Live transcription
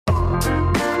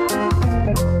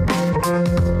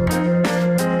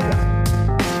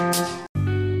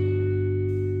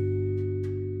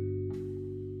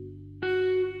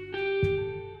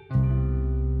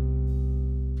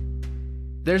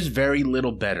There's very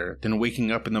little better than waking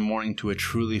up in the morning to a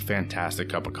truly fantastic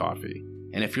cup of coffee.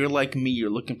 And if you're like me, you're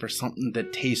looking for something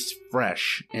that tastes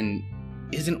fresh and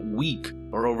isn't weak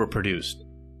or overproduced.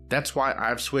 That's why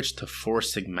I've switched to Four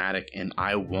Sigmatic and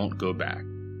I won't go back.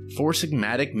 Four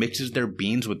Sigmatic mixes their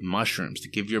beans with mushrooms to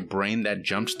give your brain that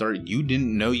jumpstart you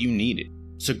didn't know you needed.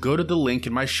 So go to the link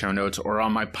in my show notes or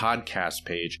on my podcast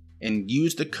page and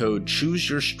use the code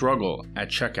CHOOSEYOURSTRUGGLE at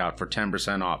checkout for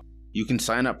 10% off. You can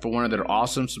sign up for one of their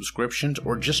awesome subscriptions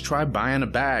or just try buying a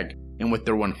bag. And with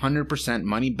their 100%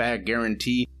 money back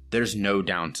guarantee, there's no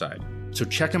downside. So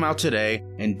check them out today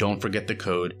and don't forget the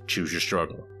code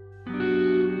CHOOSEYOURSTRUGGLE.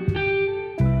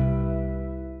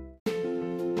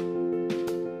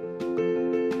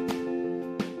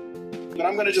 But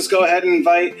I'm going to just go ahead and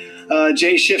invite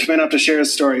Jay Schiffman up to share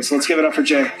his story. So let's give it up for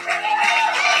Jay.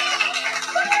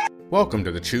 Welcome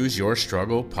to the Choose Your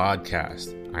Struggle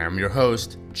podcast. I am your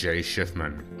host, Jay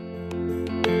Schiffman.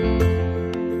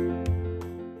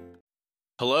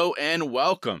 Hello and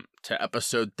welcome to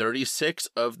episode 36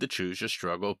 of the Choose Your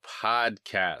Struggle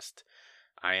podcast.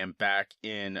 I am back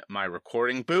in my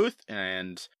recording booth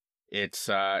and it's,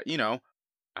 I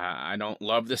don't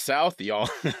love the South.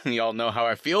 Y'all know how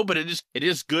I feel, but it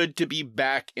is good to be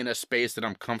back in a space that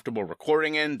I'm comfortable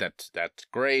recording in. That's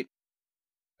great.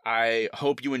 I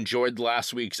hope you enjoyed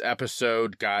last week's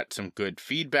episode, got some good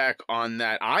feedback on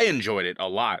that. I enjoyed it a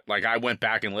lot. Like, I went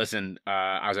back and listened,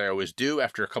 as I always do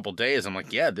after a couple days. I'm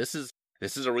like, yeah, this is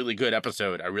a really good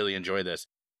episode. I really enjoy this.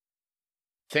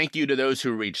 Thank you to those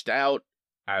who reached out.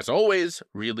 As always,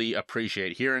 really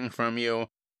appreciate hearing from you.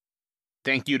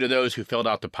 Thank you to those who filled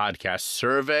out the podcast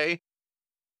survey.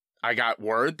 I got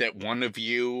word that one of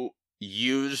you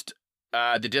used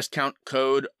the discount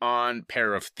code on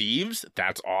Pair of Thieves.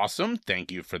 That's awesome. Thank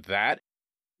you for that.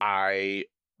 I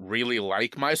really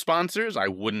like my sponsors. I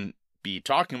wouldn't be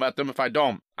talking about them if I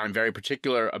don't. I'm very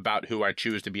particular about who I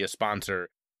choose to be a sponsor.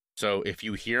 So if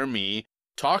you hear me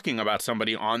talking about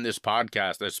somebody on this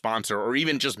podcast, a sponsor, or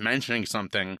even just mentioning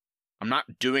something, I'm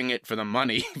not doing it for the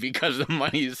money because the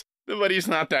money's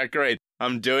not that great.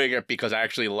 I'm doing it because I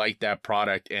actually like that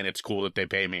product and it's cool that they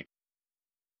pay me.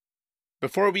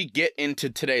 Before we get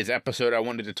into today's episode, I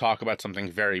wanted to talk about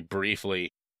something very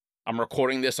briefly. I'm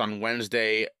recording this on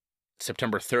Wednesday,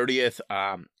 September 30th.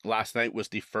 Last night was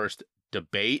the first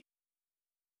debate.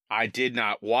 I did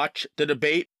not watch the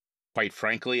debate. Quite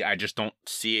frankly, I just don't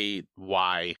see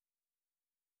why.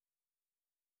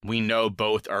 We know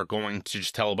both are going to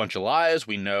just tell a bunch of lies.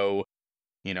 We know,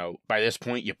 by this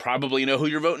point, you probably know who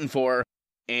you're voting for.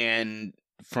 And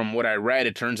from what I read,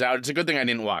 it turns out it's a good thing I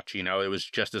didn't watch. It was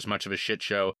just as much of a shit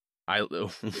show.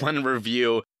 One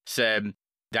review said,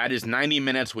 that is 90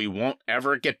 minutes we won't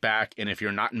ever get back. And if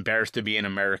you're not embarrassed to be an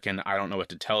American, I don't know what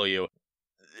to tell you.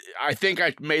 I think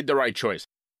I made the right choice.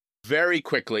 Very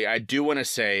quickly, I do want to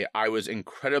say I was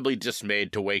incredibly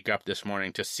dismayed to wake up this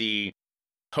morning to see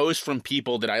posts from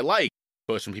people that I like,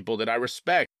 posts from people that I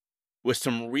respect, with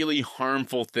some really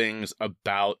harmful things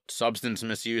about substance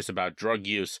misuse, about drug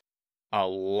use, a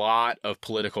lot of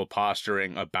political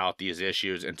posturing about these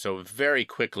issues. And so very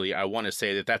quickly, I want to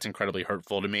say that that's incredibly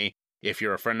hurtful to me. If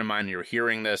you're a friend of mine and you're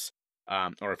hearing this,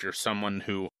 or if you're someone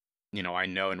who, I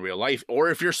know in real life, or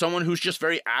if you're someone who's just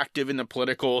very active in the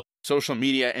political social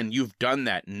media and you've done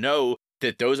that, know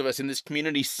that those of us in this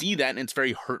community see that and it's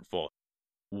very hurtful.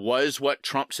 Was what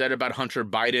Trump said about Hunter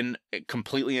Biden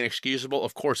completely inexcusable?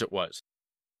 Of course it was.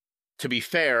 To be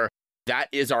fair, that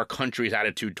is our country's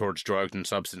attitude towards drugs and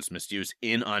substance misuse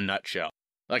in a nutshell.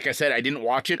 Like I said, I didn't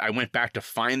watch it. I went back to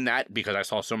find that because I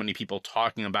saw so many people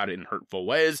talking about it in hurtful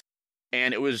ways.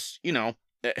 And it was,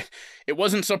 it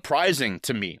wasn't surprising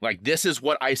to me. Like, this is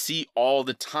what I see all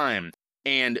the time.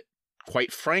 And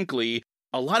quite frankly,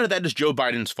 a lot of that is Joe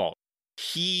Biden's fault.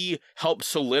 He helped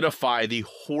solidify the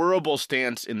horrible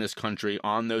stance in this country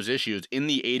on those issues in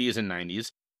the 80s and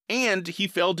 90s. And he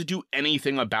failed to do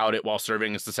anything about it while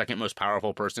serving as the second most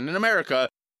powerful person in America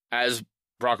as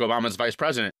Barack Obama's vice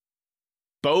president.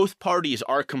 Both parties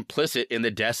are complicit in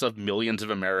the deaths of millions of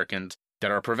Americans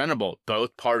that are preventable.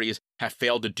 Both parties have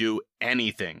failed to do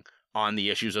anything on the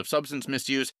issues of substance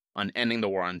misuse, on ending the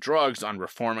war on drugs, on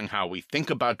reforming how we think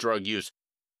about drug use.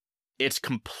 It's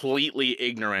completely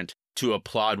ignorant to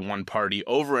applaud one party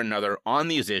over another on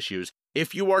these issues.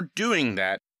 If you are doing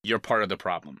that, you're part of the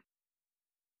problem.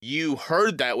 You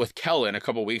heard that with Kellen a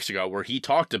couple weeks ago, where he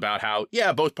talked about how,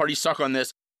 yeah, both parties suck on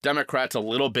this, Democrats a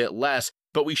little bit less,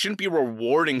 but we shouldn't be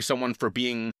rewarding someone for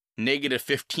being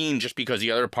 -15 just because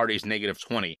the other party's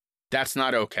 -20. That's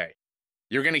not okay.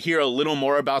 You're going to hear a little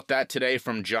more about that today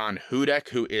from John Hudek,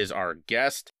 who is our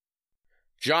guest.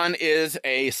 John is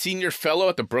a senior fellow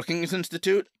at the Brookings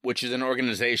Institute, which is an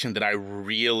organization that I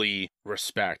really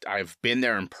respect. I've been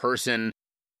there in person,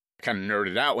 kind of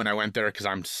nerded out when I went there because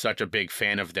I'm such a big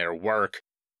fan of their work.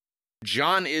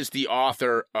 John is the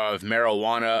author of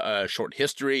Marijuana, A Short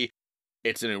History.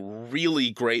 It's a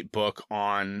really great book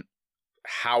on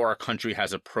how our country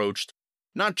has approached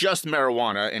not just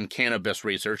marijuana and cannabis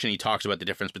research, and he talks about the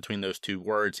difference between those two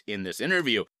words in this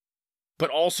interview, but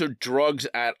also drugs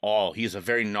at all. He's a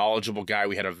very knowledgeable guy.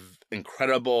 We had an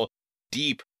incredible,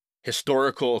 deep,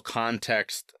 historical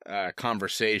context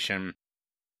conversation.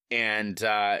 And,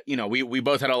 we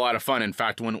both had a lot of fun. In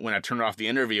fact, when I turned off the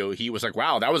interview, he was like,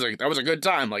 wow, that was a good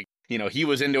time. Like, he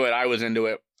was into it. I was into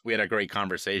it. We had a great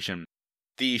conversation.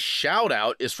 The shout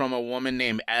out is from a woman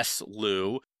named S.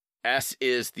 Lou. S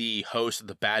is the host of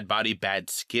the Bad Body, Bad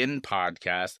Skin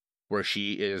podcast, where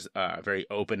she is very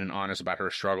open and honest about her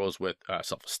struggles with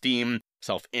self-esteem,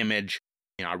 self-image.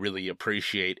 I really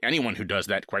appreciate anyone who does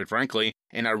that, quite frankly,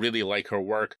 and I really like her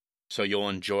work, so you'll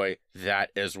enjoy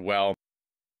that as well.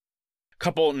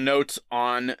 Couple notes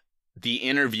on the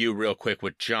interview real quick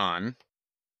with John.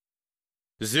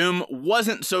 Zoom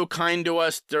wasn't so kind to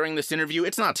us during this interview.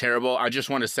 It's not terrible. I just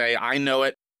want to say I know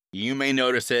it. You may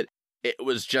notice it. It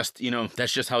was just,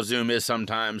 that's just how Zoom is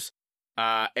sometimes.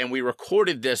 And we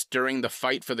recorded this during the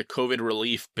fight for the COVID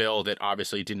relief bill that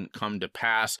obviously didn't come to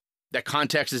pass. That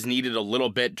context is needed a little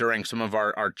bit during some of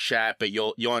our chat, but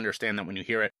you'll understand that when you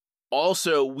hear it.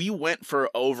 Also, we went for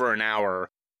over an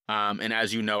hour. And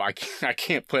as you know, I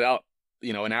can't put out,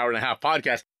 an hour and a half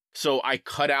podcast. So I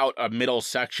cut out a middle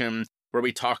section where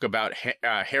we talk about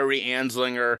Harry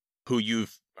Anslinger, who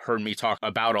you've heard me talk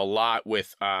about a lot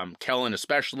with Kellen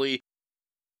especially.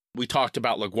 We talked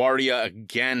about LaGuardia,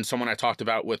 again, someone I talked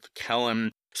about with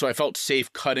Kellen. So I felt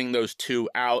safe cutting those two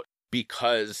out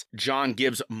because John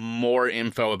gives more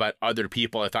info about other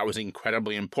people I thought was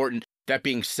incredibly important. That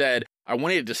being said, I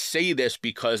wanted to say this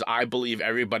because I believe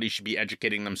everybody should be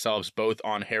educating themselves both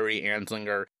on Harry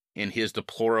Anslinger and his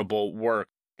deplorable work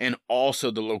and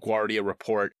also the LaGuardia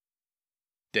report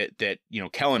that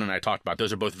Kellen and I talked about.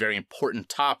 Those are both very important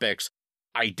topics.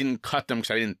 I didn't cut them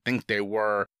because I didn't think they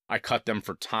were. I cut them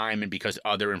for time and because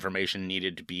other information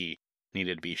needed to be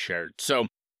shared. So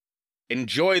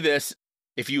enjoy this.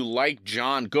 If you like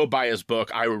John, go buy his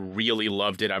book. I really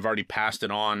loved it. I've already passed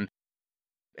it on,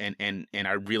 and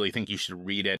I really think you should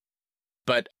read it.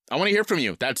 But I want to hear from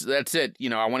you. That's it.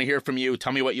 I want to hear from you.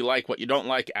 Tell me what you like, what you don't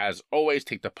like. As always,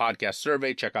 take the podcast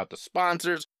survey. Check out the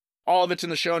sponsors. All of it's in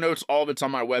the show notes. All of it's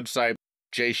on my website,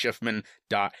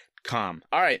 jschiffman.com.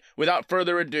 All right. Without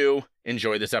further ado,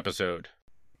 enjoy this episode.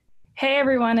 Hey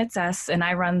everyone, it's us, and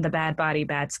I run the Bad Body,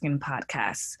 Bad Skin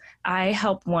podcast. I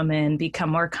help women become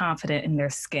more confident in their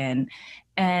skin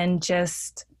and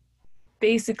just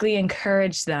basically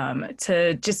encourage them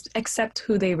to just accept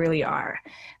who they really are.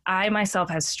 I myself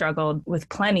have struggled with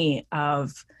plenty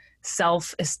of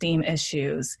self-esteem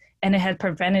issues, and it had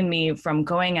prevented me from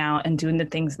going out and doing the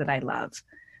things that I love.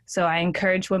 So I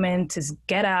encourage women to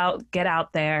get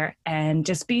out there, and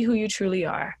just be who you truly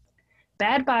are.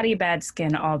 Bad Body, Bad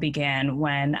Skin all began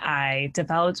when I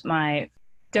developed my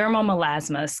dermal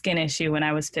melasma skin issue when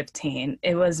I was 15.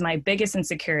 It was my biggest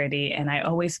insecurity, and I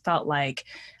always felt like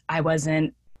I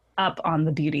wasn't up on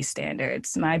the beauty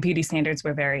standards. My beauty standards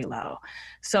were very low.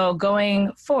 So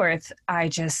going forth, I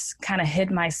just kind of hid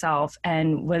myself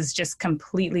and was just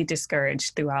completely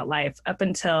discouraged throughout life up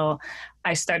until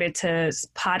I started to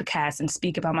podcast and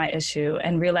speak about my issue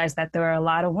and realized that there are a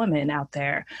lot of women out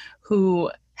there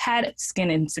who had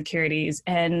skin insecurities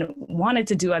and wanted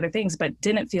to do other things, but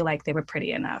didn't feel like they were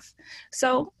pretty enough.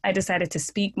 So I decided to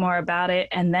speak more about it.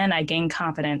 And then I gained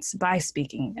confidence by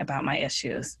speaking about my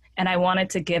issues. And I wanted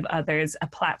to give others a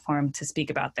platform to speak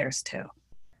about theirs too.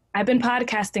 I've been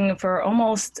podcasting for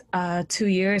almost 2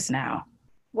 years now.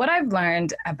 What I've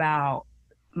learned about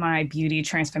my beauty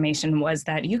transformation was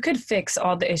that you could fix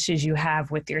all the issues you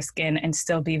have with your skin and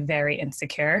still be very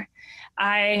insecure.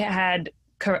 I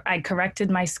corrected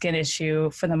my skin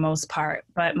issue for the most part,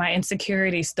 but my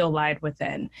insecurity still lied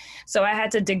within. So I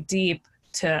had to dig deep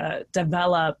to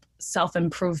develop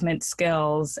self-improvement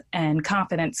skills and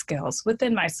confidence skills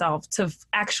within myself to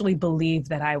actually believe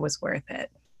that I was worth it.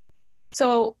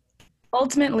 So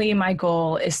ultimately, my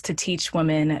goal is to teach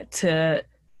women to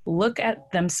look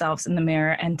at themselves in the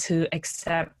mirror and to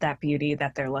accept that beauty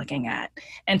that they're looking at,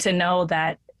 and to know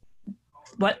that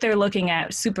what they're looking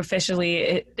at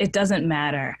superficially, it doesn't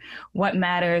matter. What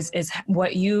matters is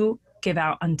what you give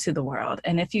out unto the world.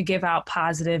 And if you give out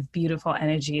positive, beautiful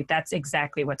energy, that's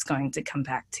exactly what's going to come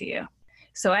back to you.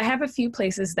 So I have a few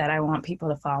places that I want people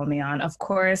to follow me on. Of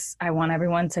course, I want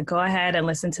everyone to go ahead and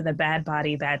listen to the Bad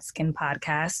Body, Bad Skin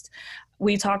podcast.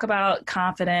 We talk about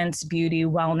confidence, beauty,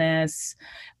 wellness,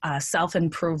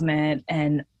 self-improvement,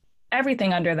 and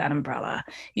everything under that umbrella.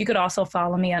 You could also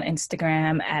follow me on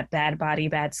Instagram at Bad Body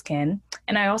Bad Skin.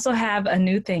 And I also have a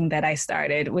new thing that I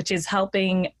started, which is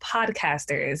helping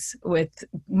podcasters with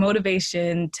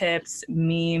motivation, tips,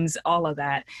 memes, all of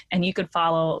that. And you could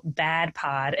follow Bad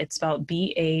Pod. It's spelled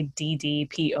BADDPODD.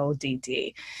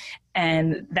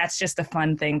 And that's just a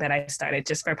fun thing that I started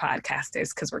just for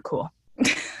podcasters because we're cool.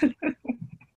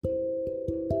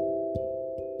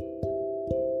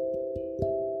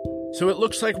 So it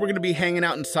looks like we're going to be hanging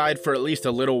out inside for at least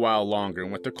a little while longer.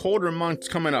 And with the colder months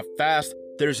coming up fast,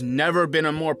 there's never been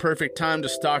a more perfect time to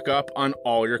stock up on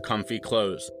all your comfy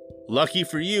clothes. Lucky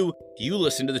for you, you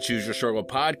listen to the Choose Your Struggle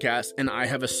podcast, and I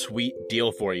have a sweet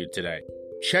deal for you today.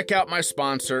 Check out my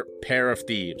sponsor, Pair of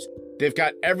Thieves. They've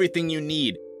got everything you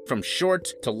need, from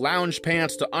shorts to lounge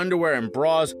pants to underwear and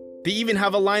bras. They even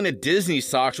have a line of Disney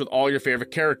socks with all your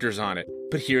favorite characters on it.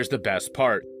 But here's the best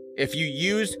part. If you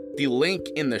use the link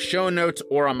in the show notes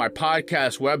or on my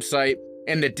podcast website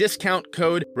and the discount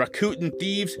code Rakuten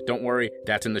Thieves, don't worry,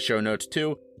 that's in the show notes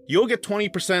too, you'll get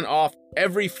 20% off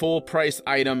every full price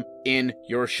item in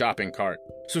your shopping cart.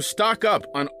 So stock up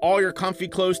on all your comfy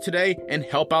clothes today and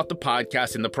help out the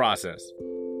podcast in the process.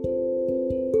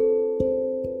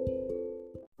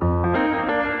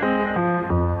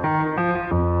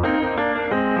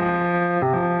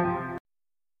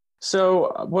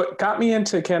 So what got me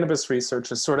into cannabis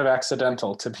research is sort of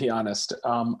accidental, to be honest.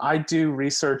 I do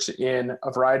research in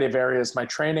a variety of areas. My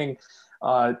training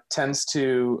tends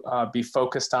to be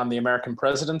focused on the American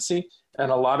presidency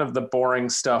and a lot of the boring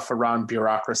stuff around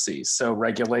bureaucracy. So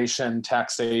regulation,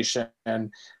 taxation, and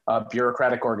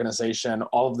bureaucratic organization,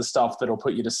 all of the stuff that will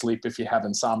put you to sleep if you have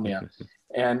insomnia.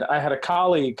 And I had a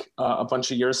colleague a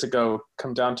bunch of years ago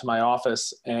come down to my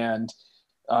office and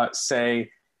say,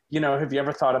 you know, have you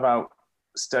ever thought about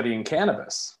studying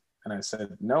cannabis? And I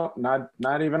said, no,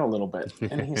 not even a little bit.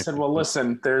 And he said, well,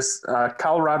 listen, there's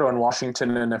Colorado and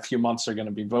Washington in a few months are going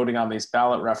to be voting on these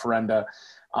ballot referenda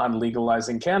on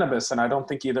legalizing cannabis. And I don't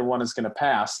think either one is going to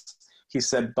pass. He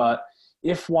said, but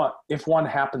if one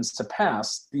happens to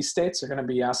pass, these states are going to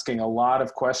be asking a lot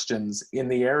of questions in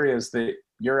the areas that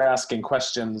you're asking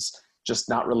questions, just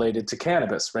not related to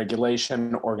cannabis,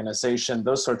 regulation, organization,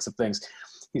 those sorts of things.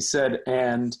 He said,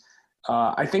 and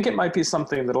I think it might be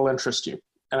something that'll interest you.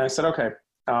 And I said, okay,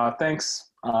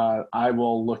 thanks. I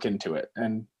will look into it,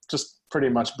 and just pretty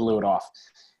much blew it off.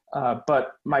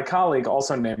 But my colleague,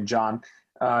 also named John,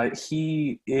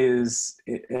 he is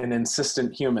an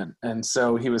insistent human. And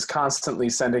so he was constantly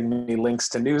sending me links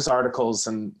to news articles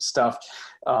and stuff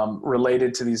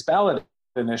related to these ballot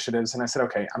initiatives. And I said,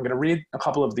 okay, I'm going to read a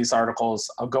couple of these articles.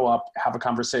 I'll go up, have a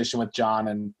conversation with John,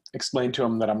 and explain to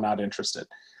him that I'm not interested.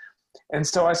 And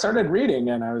so I started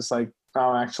reading, and I was like,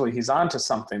 oh, actually, he's onto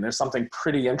something. There's something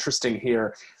pretty interesting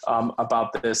here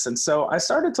about this. And so I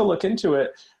started to look into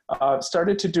it,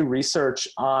 started to do research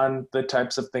on the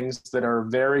types of things that are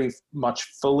very much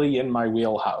fully in my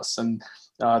wheelhouse. And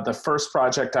the first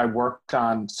project I worked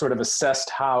on sort of assessed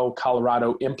how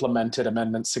Colorado implemented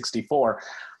Amendment 64.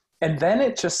 And then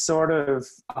it just sort of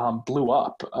blew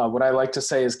up. What I like to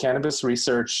say is cannabis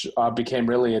research became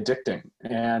really addicting.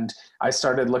 And I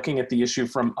started looking at the issue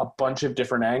from a bunch of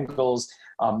different angles,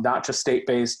 not just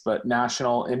state-based, but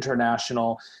national,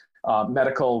 international,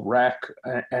 medical, rec,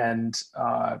 and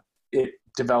it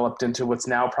developed into what's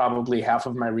now probably half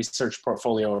of my research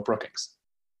portfolio at Brookings.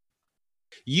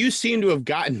 You seem to have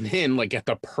gotten in like at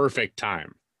the perfect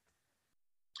time.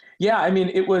 Yeah, I mean,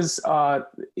 it was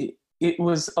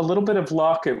a little bit of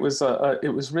luck. It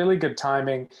was really good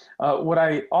timing. What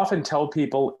I often tell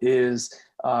people is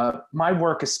my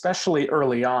work, especially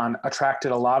early on,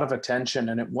 attracted a lot of attention,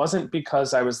 and it wasn't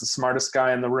because I was the smartest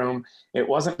guy in the room. It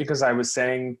wasn't because I was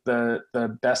saying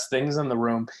the best things in the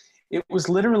room. It was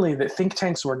literally that think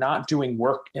tanks were not doing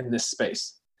work in this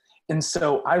space. And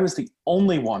so I was the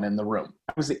only one in the room.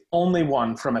 I was the only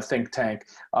one from a think tank,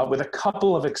 with a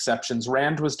couple of exceptions.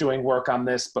 RAND was doing work on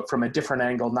this, but from a different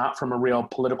angle, not from a real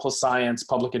political science,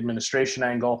 public administration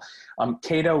angle.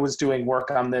 Cato was doing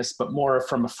work on this, but more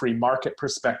from a free market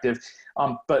perspective.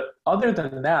 But other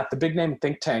than that, the big name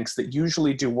think tanks that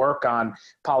usually do work on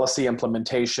policy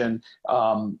implementation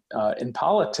in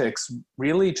politics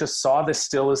really just saw this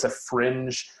still as a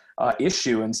fringe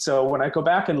issue. And so when I go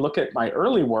back and look at my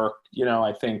early work, you know,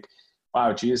 I think,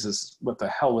 wow, Jesus, what the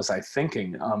hell was I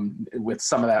thinking with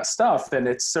some of that stuff? And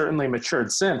it's certainly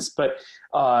matured since. But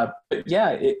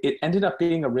yeah, it ended up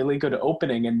being a really good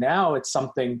opening. And now it's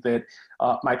something that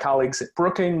my colleagues at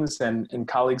Brookings and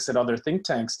colleagues at other think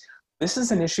tanks, this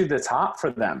is an issue that's hot for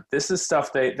them. This is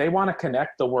stuff they want to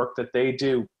connect the work that they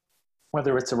do,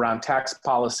 whether it's around tax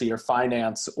policy or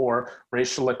finance or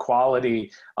racial equality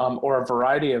or a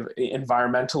variety of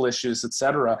environmental issues, et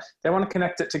cetera. They want to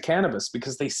connect it to cannabis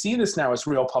because they see this now as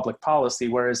real public policy.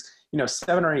 Whereas,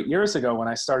 7 or 8 years ago when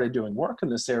I started doing work in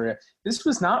this area, this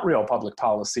was not real public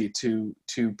policy to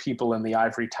people in the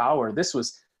ivory tower. This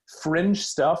was fringe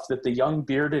stuff that the young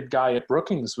bearded guy at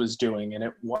Brookings was doing. And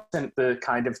it wasn't the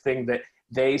kind of thing that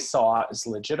they saw as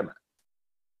legitimate.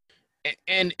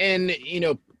 And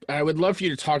I would love for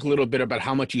you to talk a little bit about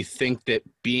how much you think that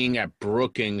being at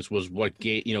Brookings was what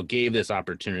gave this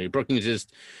opportunity. Brookings is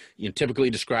typically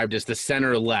described as the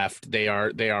center left. They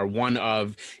are one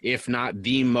of, if not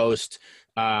the most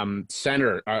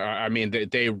center. I mean,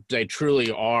 they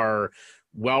truly are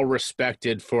well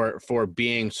respected for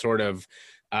being sort of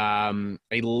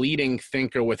a leading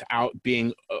thinker without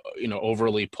being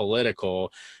overly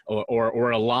political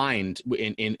or aligned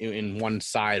in one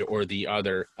side or the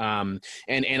other, and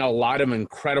a lot of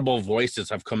incredible voices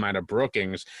have come out of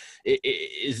Brookings.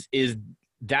 Is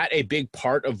that a big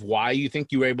part of why you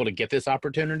think you were able to get this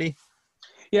opportunity?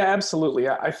 Yeah, absolutely.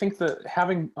 I think that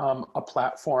having a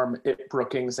platform at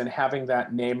Brookings and having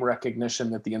that name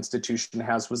recognition that the institution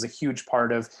has was a huge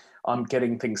part of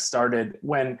getting things started.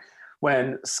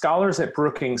 When scholars at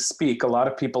Brookings speak, a lot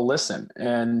of people listen,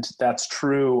 and that's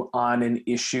true on an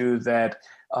issue that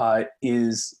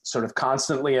is sort of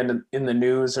constantly in the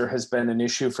news or has been an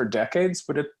issue for decades,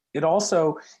 but it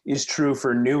also is true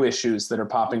for new issues that are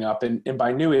popping up. And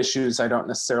by new issues, I don't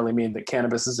necessarily mean that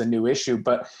cannabis is a new issue,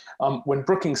 but when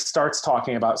Brookings starts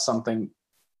talking about something,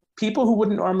 people who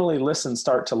wouldn't normally listen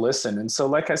start to listen. And so,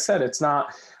 like I said,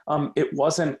 it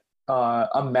wasn't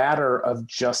a matter of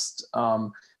just...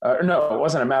 no, it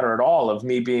wasn't a matter at all of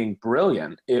me being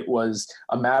brilliant. It was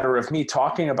a matter of me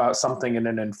talking about something in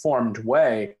an informed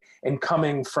way and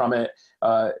coming from a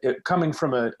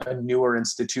newer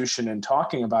institution and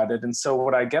talking about it. And so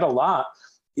what I get a lot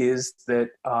is that,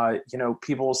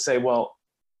 people will say, well,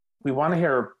 we want to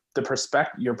hear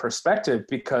your perspective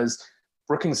because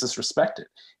Brookings is respected.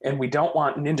 And we don't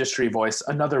want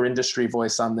another industry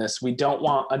voice on this. We don't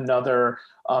want another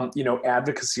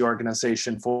advocacy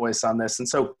organization voice on this. And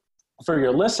so for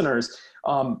your listeners,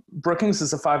 Brookings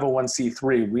is a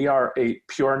 501c3. We are a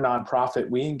pure nonprofit.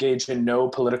 We engage in no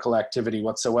political activity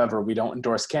whatsoever. We don't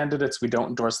endorse candidates. We don't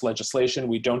endorse legislation.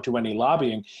 We don't do any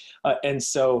lobbying. And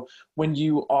so when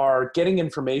you are getting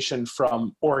information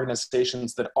from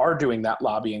organizations that are doing that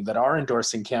lobbying, that are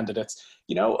endorsing candidates,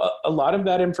 a lot of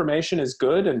that information is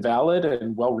good and valid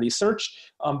and well-researched,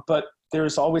 but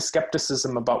there's always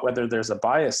skepticism about whether there's a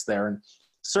bias there. And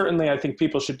certainly, I think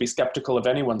people should be skeptical of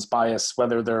anyone's bias,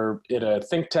 whether they're in a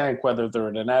think tank, whether they're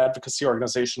in an advocacy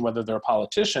organization, whether they're a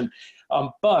politician.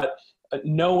 But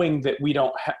knowing that we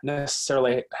don't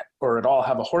necessarily or at all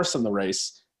have a horse in the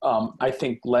race, I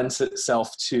think lends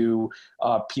itself to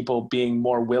people being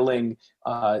more willing,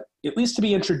 at least to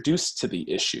be introduced to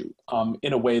the issue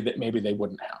in a way that maybe they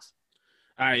wouldn't have.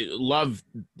 I love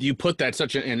you put that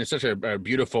in such a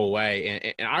beautiful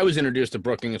way. And I was introduced to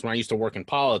Brookings when I used to work in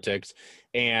politics,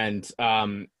 and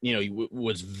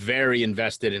was very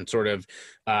invested in sort of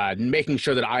making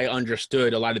sure that I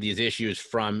understood a lot of these issues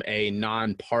from a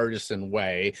nonpartisan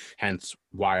way. Hence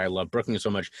why I love Brookings so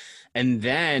much. And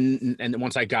then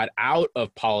once I got out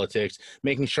of politics,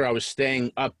 making sure I was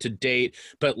staying up to date,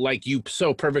 but like you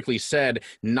so perfectly said,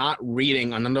 not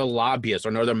reading another lobbyist or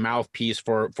another mouthpiece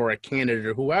for a candidate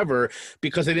or whoever,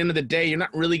 because at the end of the day, you're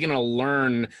not really going to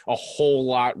learn a whole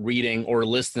lot reading or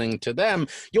listening to them.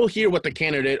 You'll hear what the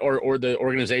candidate or the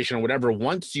organization or whatever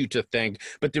wants you to think,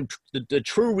 but the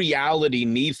true reality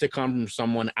needs to come from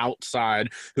someone outside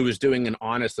who is doing an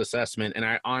honest assessment. And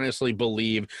I honestly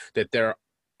believe that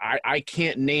I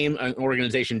can't name an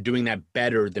organization doing that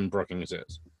better than Brookings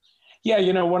is.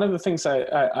 Yeah, one of the things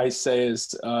I say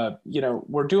is,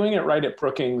 we're doing it right at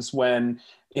Brookings when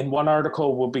in one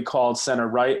article we'll be called center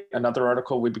right, another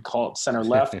article we'd be called center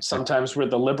left. Sometimes we're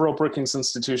the liberal Brookings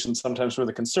Institution, sometimes we're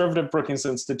the conservative Brookings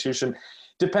Institution.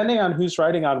 Depending on who's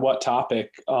writing on what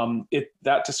topic,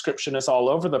 that description is all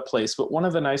over the place. But one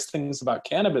of the nice things about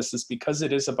cannabis is because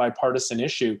it is a bipartisan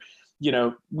issue,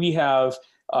 we have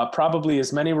probably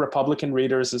as many Republican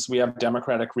readers as we have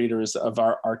Democratic readers of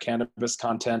our cannabis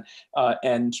content.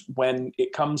 And when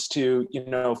it comes to,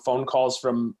 phone calls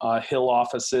from Hill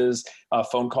offices,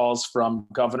 phone calls from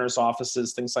governor's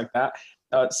offices, things like that,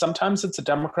 sometimes it's a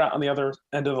Democrat on the other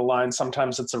end of the line.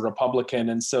 Sometimes it's a Republican.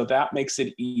 And so that makes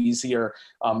it easier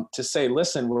to say,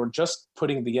 listen, we're just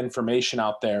putting the information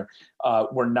out there.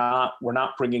 We're not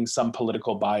bringing some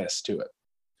political bias to it.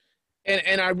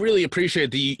 And I really appreciate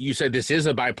that you said this is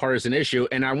a bipartisan issue.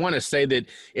 And I want to say that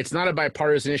it's not a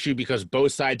bipartisan issue because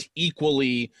both sides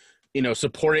equally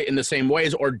support it in the same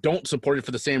ways or don't support it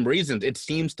for the same reasons. It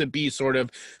seems to be sort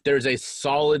of there's a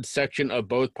solid section of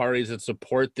both parties that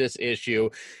support this issue.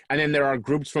 And then there are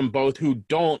groups from both who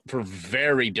don't for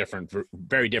very different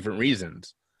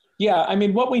reasons. Yeah, I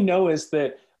mean, what we know is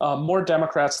that more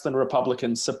Democrats than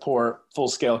Republicans support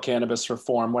full-scale cannabis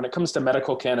reform. When it comes to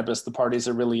medical cannabis, the parties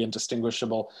are really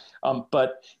indistinguishable.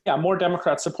 But yeah, more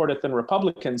Democrats support it than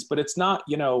Republicans, but it's not,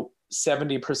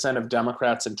 70% of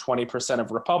Democrats and 20%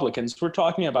 of Republicans. We're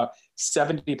talking about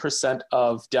 70%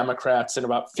 of Democrats and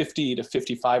about 50 to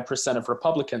 55% of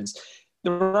Republicans.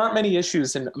 There aren't many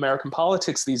issues in American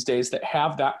politics these days that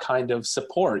have that kind of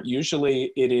support.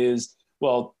 Usually it is,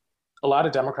 well, a lot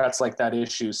of Democrats like that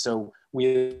issue, so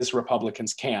we as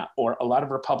Republicans can't, or a lot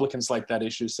of Republicans like that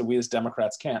issue, so we as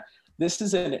Democrats can't. This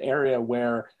is an area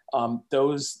where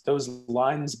those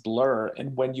lines blur.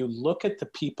 And when you look at the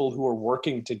people who are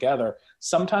working together,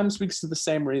 sometimes because of the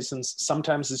same reasons,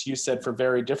 sometimes, as you said, for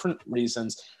very different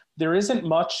reasons, there isn't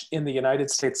much in the United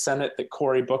States Senate that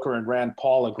Cory Booker and Rand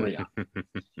Paul agree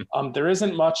on. There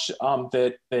isn't much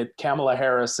that Kamala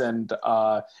Harris and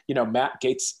Matt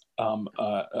Gaetz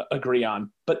agree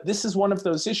on. But this is one of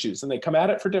those issues, and they come at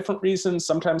it for different reasons.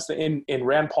 Sometimes in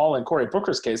Rand Paul and Cory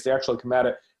Booker's case, they actually come at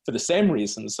it for the same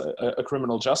reasons, a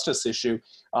criminal justice issue,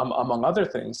 among other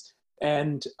things.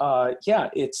 And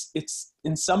it's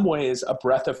in some ways a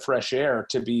breath of fresh air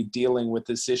to be dealing with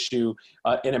this issue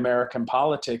in American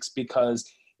politics, because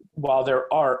while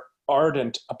there are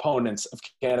ardent opponents of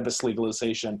cannabis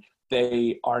legalization,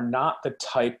 they are not the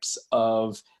types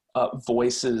of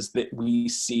voices that we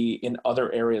see in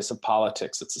other areas of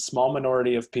politics. It's a small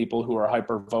minority of people who are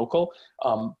hyper vocal,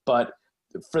 but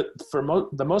for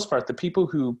the most part, the people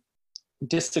who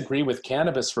disagree with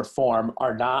cannabis reform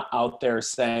are not out there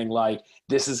saying like,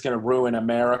 this is going to ruin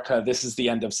America, this is the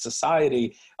end of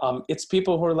society. It's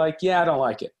people who are like, yeah, I don't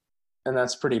like it. And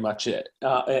that's pretty much it.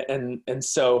 And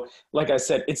so, like I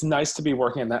said, it's nice to be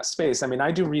working in that space. I mean,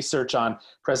 I do research on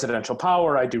presidential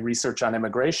power. I do research on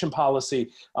immigration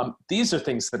policy. These are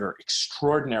things that are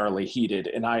extraordinarily heated,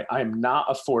 and I'm not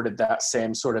afforded that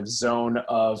same sort of zone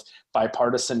of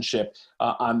bipartisanship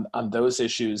on those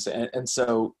issues. And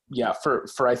so, yeah,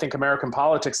 for I think American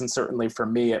politics, and certainly for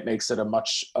me, it makes it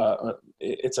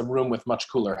it's a room with much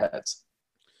cooler heads.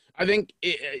 I think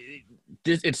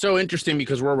it's so interesting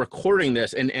because we're recording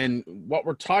this and what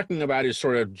we're talking about is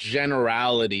sort of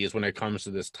generalities when it comes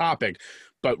to this topic.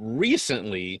 But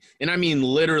recently, and I mean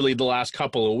literally the last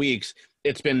couple of weeks,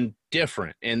 it's been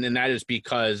different. And then that is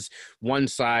because one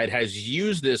side has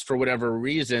used this for whatever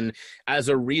reason as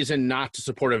a reason not to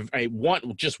support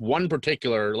just one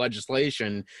particular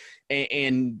legislation.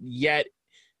 And yet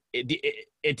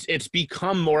it's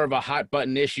become more of a hot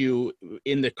button issue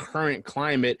in the current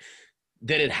climate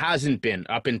that it hasn't been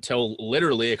up until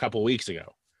literally a couple of weeks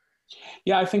ago.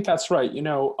 Yeah, I think that's right.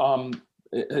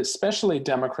 Especially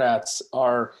Democrats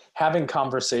are having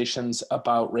conversations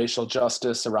about racial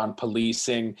justice, around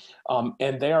policing,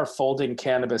 and they are folding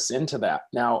cannabis into that.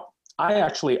 Now, I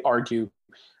actually argue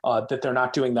that they're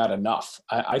not doing that enough.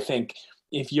 I think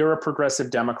if you're a progressive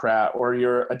Democrat, or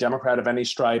you're a Democrat of any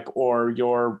stripe, or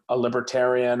you're a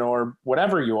libertarian, or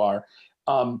whatever you are,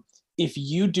 if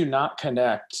you do not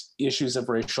connect issues of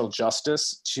racial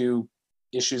justice to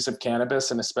issues of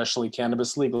cannabis, and especially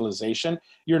cannabis legalization,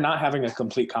 you're not having a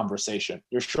complete conversation.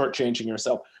 You're shortchanging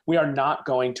yourself. We are not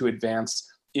going to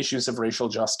advance issues of racial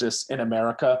justice in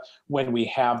America when we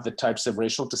have the types of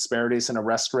racial disparities and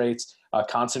arrest rates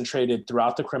concentrated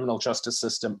throughout the criminal justice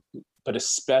system, but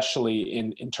especially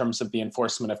in terms of the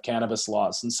enforcement of cannabis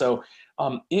laws. And so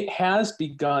it has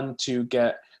begun to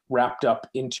get wrapped up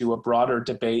into a broader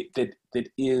debate that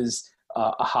is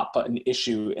a hot button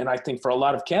issue. And I think for a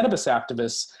lot of cannabis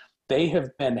activists, they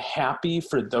have been happy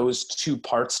for those two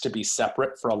parts to be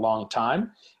separate for a long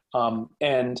time.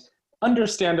 And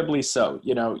understandably so.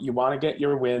 You want to get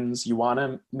your wins, you want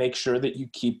to make sure that you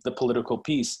keep the political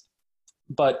peace.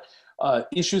 But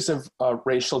issues of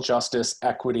racial justice,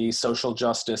 equity, social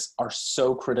justice are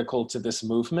so critical to this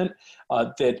movement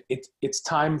that it's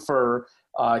time for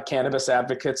cannabis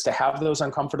advocates to have those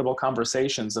uncomfortable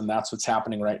conversations, and that's what's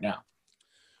happening right now.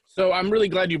 So I'm really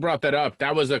glad you brought that up.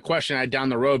 That was a question I had down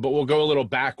the road, but we'll go a little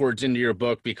backwards into your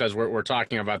book because we're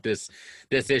talking about this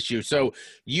issue. So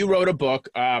you wrote a book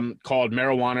called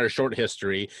Marijuana: A Short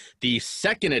History. The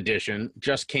second edition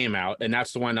just came out, and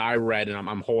that's the one I read and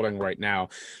I'm holding right now.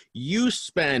 You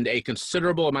spend a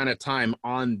considerable amount of time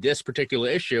on this particular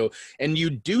issue, and you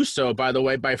do so, by the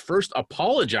way, by first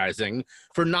apologizing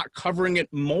for not covering it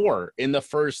more in the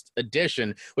first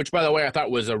edition, which, by the way, I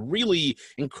thought was a really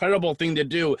incredible thing to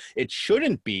do. It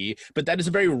shouldn't be, but that is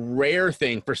a very rare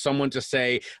thing for someone to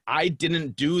say, I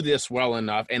didn't do this well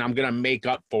enough, and I'm going to make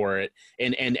up for it,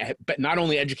 but not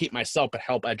only educate myself, but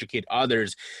help educate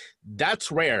others.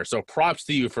 That's rare, so props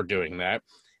to you for doing that.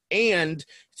 And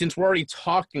since we're already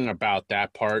talking about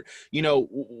that part,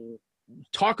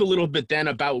 talk a little bit then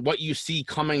about what you see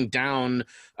coming down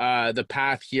the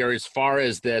path here as far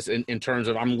as this in terms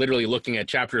of, I'm literally looking at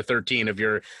chapter 13 of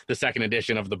the second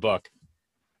edition of the book.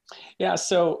 Yeah,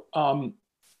 so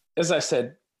as I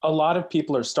said, a lot of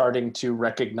people are starting to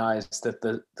recognize that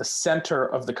the center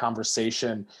of the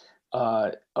conversation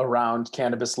around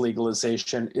cannabis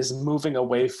legalization is moving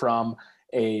away from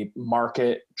a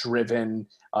market-driven,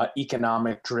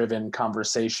 economic-driven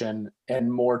conversation and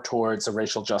more towards a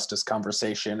racial justice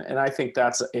conversation. And I think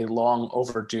that's a long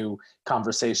overdue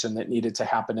conversation that needed to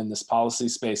happen in this policy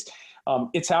space.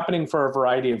 It's happening for a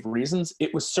variety of reasons.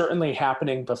 It was certainly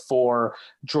happening before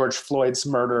George Floyd's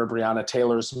murder, Breonna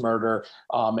Taylor's murder,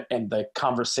 and the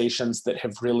conversations that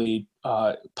have really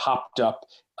popped up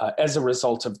as a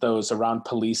result of those around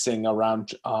policing,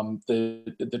 around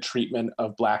the treatment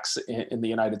of Blacks in the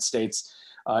United States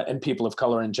and people of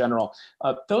color in general.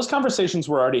 Those conversations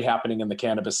were already happening in the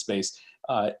cannabis space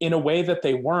in a way that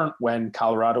they weren't when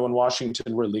Colorado and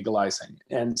Washington were legalizing.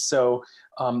 And so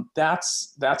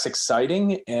that's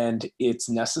exciting and it's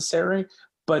necessary,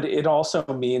 but it also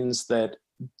means that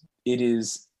it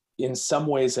is in some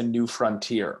ways a new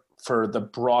frontier for the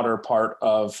broader part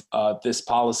of this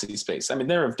policy space. I mean,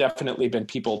 there have definitely been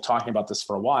people talking about this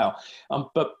for a while,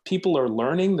 but people are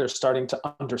learning, they're starting to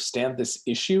understand this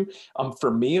issue. For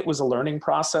me, it was a learning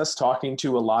process, talking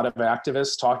to a lot of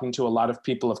activists, talking to a lot of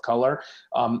people of color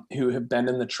who have been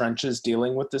in the trenches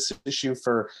dealing with this issue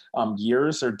for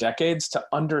years or decades, to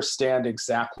understand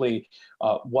exactly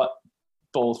what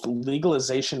both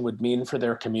legalization would mean for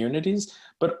their communities,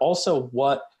 but also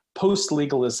what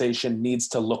post-legalization needs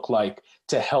to look like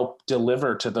to help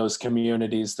deliver to those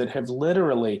communities that have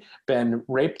literally been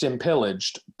raped and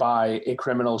pillaged by a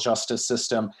criminal justice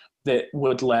system that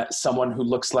would let someone who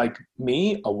looks like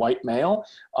me, a white male,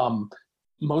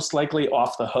 most likely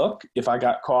off the hook if I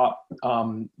got caught,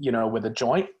 with a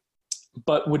joint,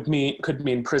 but could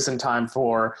mean prison time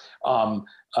for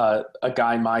a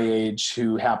guy my age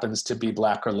who happens to be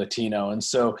Black or Latino. And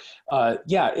so,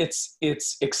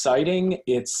 it's exciting.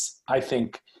 It's, I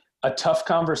think, a tough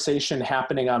conversation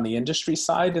happening on the industry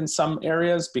side in some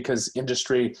areas because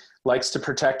industry likes to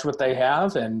protect what they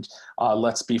have. And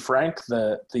let's be frank,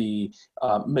 the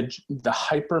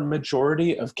hyper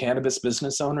majority of cannabis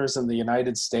business owners in the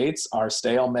United States are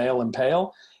stale, male, and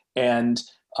pale. And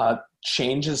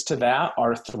changes to that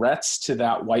are threats to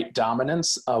that white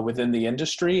dominance within the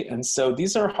industry. And so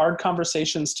these are hard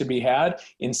conversations to be had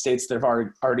in states that have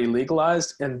already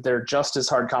legalized, and they're just as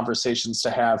hard conversations to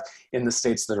have in the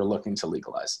states that are looking to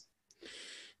legalize.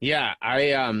 Yeah,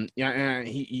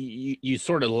 you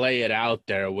sort of lay it out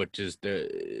there, which is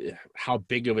how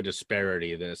big of a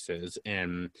disparity this is.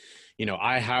 And,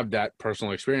 I have that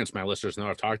personal experience. My listeners know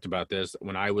I've talked about this.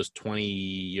 When I was 20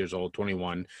 years old,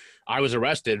 21, I was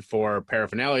arrested for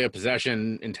paraphernalia,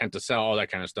 possession, intent to sell, all that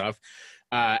kind of stuff.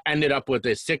 Ended up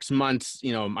with 6 months,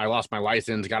 I lost my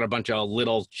license, got a bunch of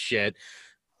little shit.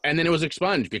 And then it was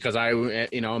expunged because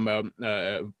I'm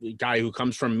a guy who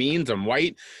comes from means, I'm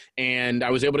white, and I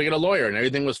was able to get a lawyer and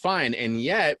everything was fine. And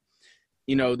yet,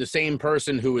 the same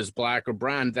person who is Black or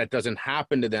brown, that doesn't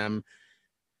happen to them.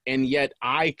 And yet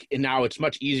now it's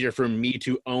much easier for me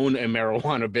to own a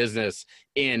marijuana business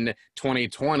in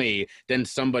 2020 than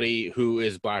somebody who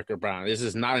is Black or brown. This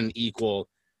is not an equal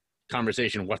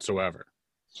conversation whatsoever.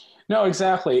 No,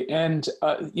 exactly. And,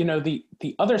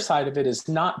 the other side of it is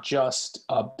not just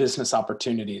business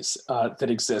opportunities that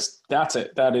exist.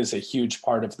 That is a huge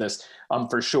part of this,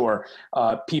 for sure.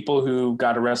 People who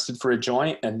got arrested for a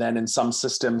joint and then in some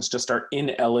systems just are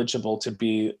ineligible to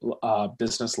be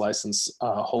business license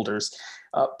holders.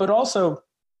 But also,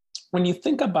 when you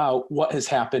think about what has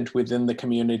happened within the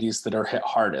communities that are hit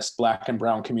hardest, Black and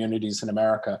brown communities in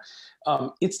America,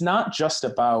 it's not just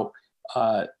about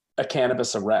a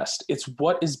cannabis arrest. It's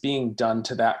what is being done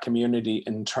to that community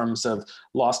in terms of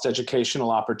lost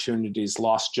educational opportunities,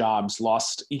 lost jobs,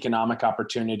 lost economic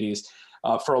opportunities.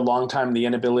 For a long time, the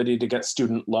inability to get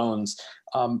student loans.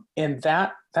 And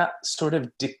that sort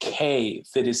of decay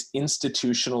that is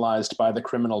institutionalized by the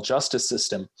criminal justice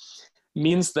system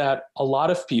means that a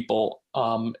lot of people,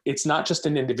 it's not just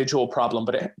an individual problem,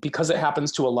 but because it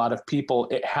happens to a lot of people,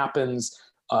 it happens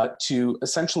to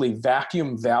essentially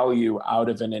vacuum value out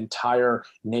of an entire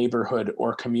neighborhood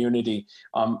or community,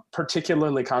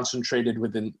 particularly concentrated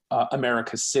within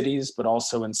America's cities, but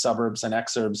also in suburbs and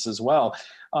exurbs as well.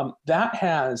 That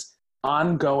has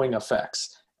ongoing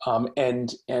effects.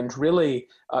 And really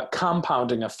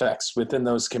compounding effects within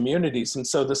those communities. And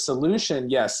so the solution,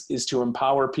 yes, is to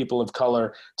empower people of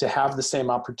color to have the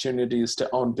same opportunities to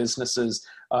own businesses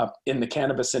in the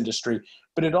cannabis industry.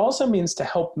 But it also means to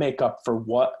help make up for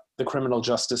what the criminal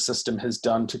justice system has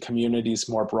done to communities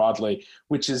more broadly,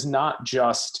 which is not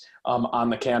just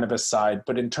on the cannabis side,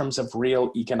 but in terms of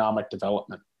real economic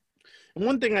development.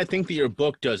 One thing I think that your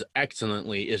book does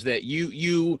excellently is that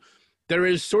there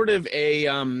is sort of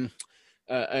a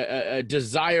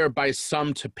desire by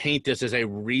some to paint this as a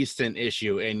recent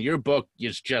issue, and your book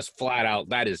is just flat out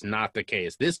that is not the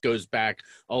case. This goes back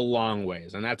a long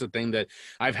ways, and that's a thing that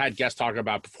I've had guests talk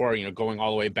about before, going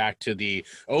all the way back to the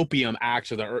Opium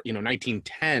Acts of the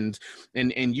 1910s,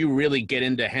 and you really get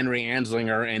into Henry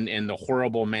Anslinger and the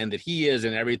horrible man that he is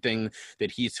and everything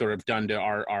that he's sort of done to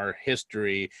our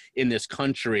history in this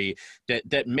country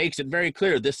that makes it very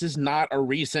clear this is not a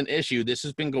recent issue. This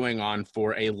has been going on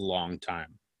for a long time.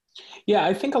 Yeah,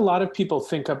 I think a lot of people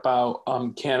think about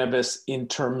cannabis in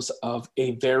terms of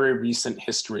a very recent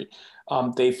history.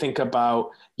 They think about,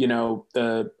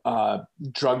 the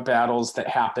drug battles that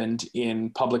happened in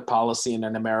public policy in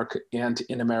America and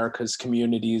in America's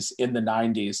communities in the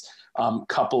 90s,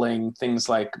 coupling things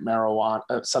like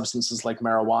marijuana, substances like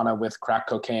marijuana with crack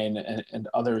cocaine and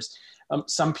others.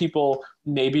 Some people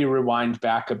maybe rewind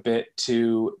back a bit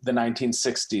to the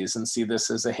 1960s and see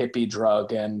this as a hippie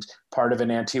drug and part of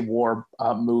an anti-war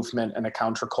movement and a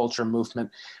counterculture movement.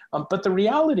 But the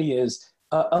reality is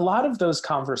a lot of those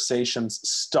conversations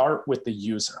start with the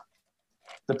user.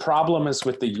 The problem is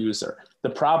with the user. The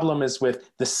problem is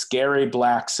with the scary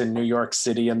blacks in New York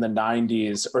City in the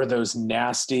 90s or those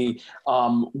nasty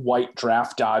white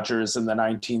draft dodgers in the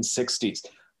 1960s.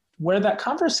 Where that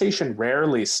conversation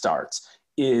rarely starts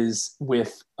is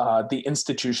with the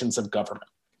institutions of government.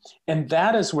 And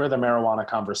that is where the marijuana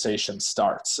conversation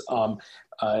starts.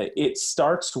 It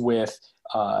starts with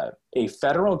a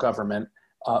federal government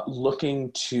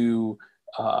looking to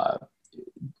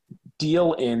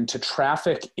to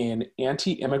traffic in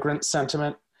anti-immigrant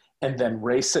sentiment and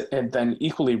then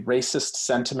equally racist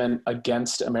sentiment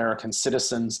against American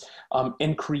citizens,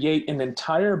 and create an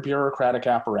entire bureaucratic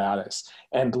apparatus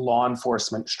and law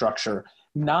enforcement structure,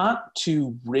 not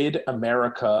to rid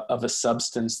America of a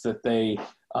substance that they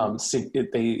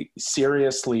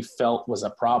seriously felt was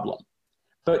a problem,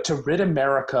 but to rid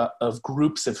America of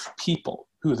groups of people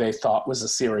who they thought was a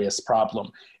serious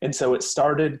problem. And so it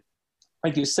started,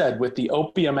 like you said, with the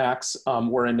Opium Acts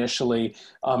were initially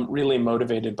really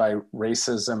motivated by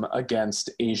racism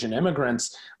against Asian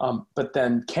immigrants, but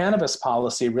then cannabis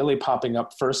policy really popping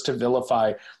up first to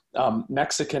vilify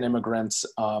Mexican immigrants,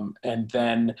 and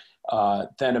then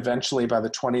eventually by the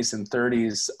 20s and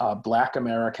 30s, Black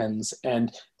Americans,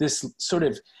 and this sort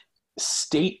of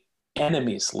state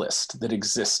enemies list that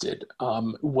existed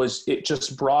it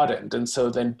just broadened. And so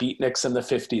then beatniks in the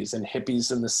 50s and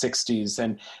hippies in the 60s.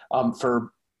 And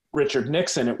for Richard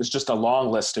Nixon, it was just a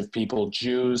long list of people: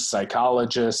 Jews,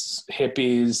 psychologists,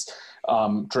 hippies,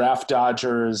 draft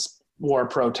dodgers, war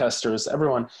protesters,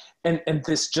 everyone. And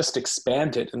this just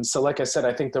expanded. And so, like I said,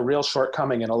 I think the real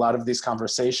shortcoming in a lot of these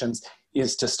conversations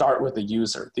is to start with the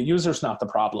user. The user's not the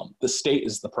problem. The state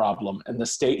is the problem. And the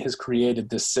state has created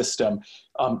this system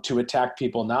to attack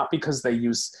people, not because they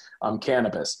use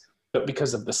cannabis, but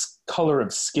because of the color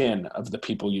of skin of the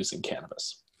people using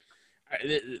cannabis.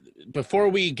 Before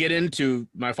we get into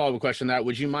my follow-up question,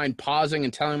 would you mind pausing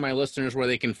and telling my listeners where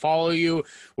they can follow you,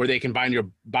 where they can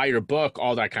buy your book,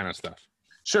 all that kind of stuff?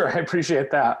 Sure, I appreciate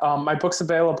that. My book's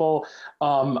available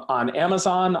on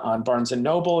Amazon, on Barnes &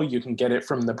 Noble. You can get it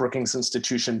from the Brookings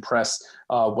Institution Press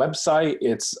website.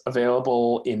 It's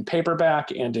available in paperback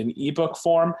and in ebook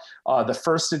form. The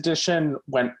first edition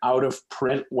went out of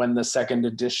print when the second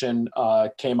edition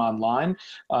came online.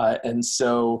 And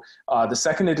so the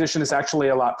second edition is actually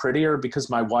a lot prettier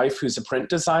because my wife, who's a print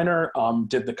designer,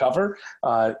 did the cover.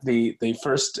 The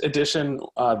first edition,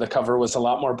 the cover was a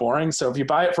lot more boring. So if you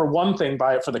buy it for one thing,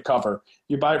 buy it it for the cover.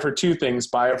 You buy it for two things.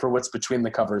 Buy it for what's between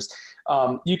the covers.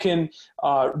 You can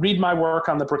read my work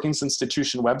on the Brookings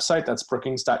Institution website. That's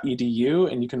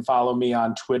brookings.edu. And you can follow me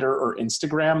on Twitter or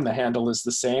Instagram. The handle is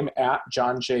the same, at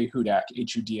John J. Hudak,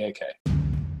 Hudak.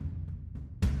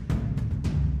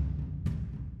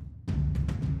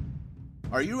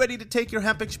 Are you ready to take your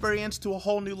hemp experience to a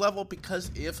whole new level? Because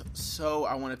if so,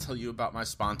 I want to tell you about my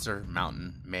sponsor,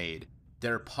 Mountain Made.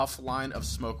 Their puff line of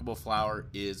smokable flower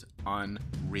is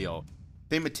unreal.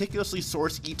 They meticulously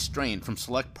source each strain from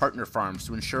select partner farms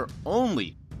to ensure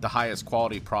only the highest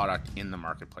quality product in the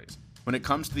marketplace. When it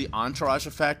comes to the entourage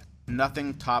effect,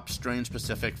 nothing tops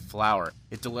strain-specific flower.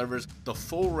 It delivers the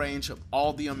full range of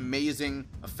all the amazing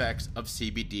effects of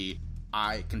CBD.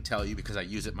 I can tell you because I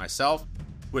use it myself.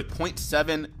 With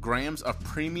 0.7 grams of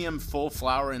premium full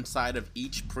flower inside of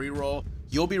each pre-roll,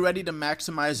 you'll be ready to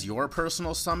maximize your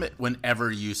personal summit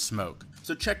whenever you smoke.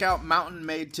 So check out Mountain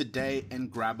Made today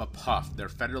and grab a puff. They're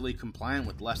federally compliant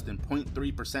with less than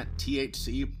 0.3%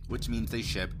 THC, which means they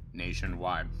ship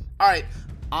nationwide. All right,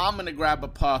 I'm going to grab a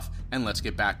puff and let's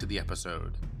get back to the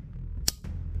episode.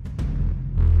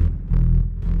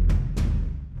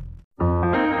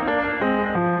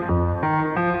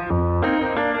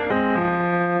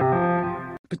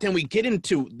 But then we get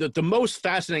into the most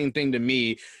fascinating thing to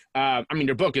me. I mean,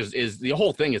 your book is the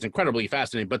whole thing is incredibly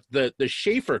fascinating, but the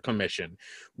Schaefer Commission,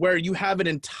 where you have an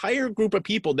entire group of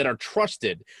people that are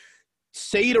trusted,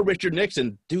 say to Richard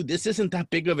Nixon, dude, this isn't that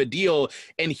big of a deal.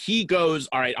 And he goes,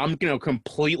 all right, I'm going to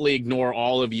completely ignore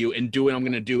all of you and do what I'm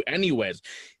going to do anyways.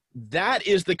 That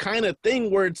is the kind of thing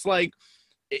where it's like,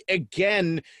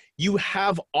 again, you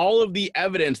have all of the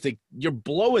evidence that you're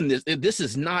blowing this. This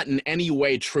is not in any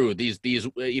way true. These,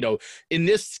 in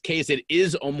this case, it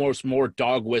is almost more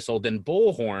dog whistle than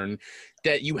bullhorn,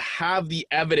 that you have the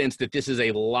evidence that this is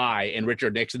a lie. And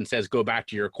Richard Nixon says, go back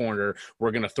to your corner.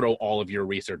 We're going to throw all of your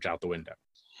research out the window.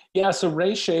 Yeah, so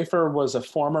Ray Schaefer was a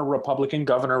former Republican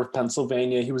governor of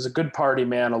Pennsylvania. He was a good party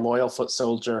man, a loyal foot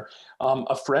soldier,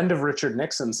 a friend of Richard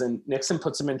Nixon's, and Nixon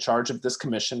puts him in charge of this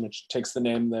commission, which takes the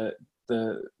name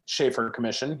the Schaefer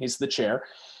Commission. He's the chair.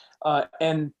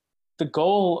 And the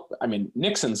goal,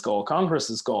 Nixon's goal,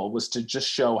 Congress's goal, was to just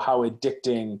show how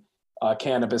addicting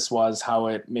cannabis was, how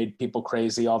it made people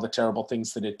crazy, all the terrible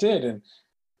things that it did. And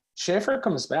Schaefer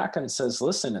comes back and says,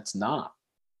 listen, it's not.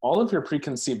 Almost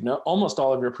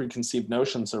all of your preconceived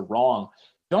notions are wrong.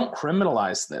 Don't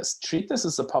criminalize this. Treat this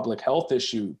as a public health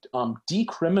issue.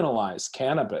 Decriminalize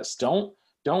cannabis. Don't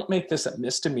make this a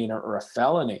misdemeanor or a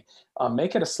felony.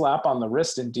 Make it a slap on the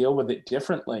wrist and deal with it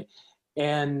differently.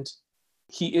 And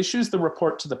he issues the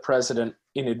report to the president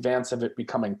in advance of it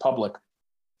becoming public.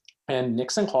 And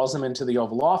Nixon calls him into the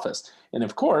Oval Office. And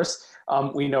of course,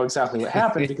 we know exactly what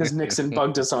happened because Nixon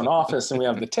bugged his own office, and we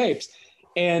have the tapes.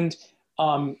 And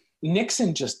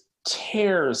Nixon just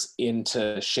tears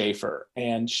into Schaefer,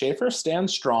 and Schaefer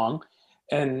stands strong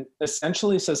and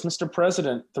essentially says, Mr.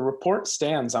 President, the report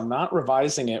stands. I'm not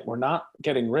revising it. We're not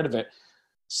getting rid of it.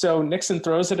 So Nixon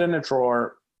throws it in a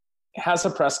drawer, has a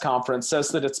press conference, says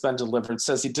that it's been delivered,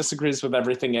 says he disagrees with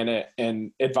everything in it,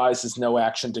 and advises no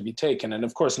action to be taken. And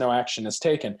of course, no action is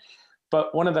taken.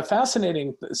 But one of the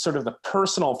fascinating, sort of the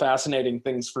personal fascinating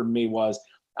things for me was,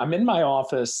 I'm in my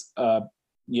office a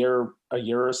year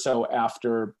or so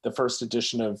after the first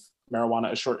edition of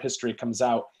Marijuana: A Short History comes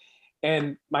out,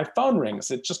 and my phone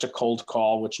rings. It's just a cold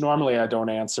call, which normally I don't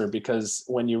answer because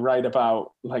when you write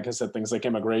about, like I said, things like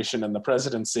immigration and the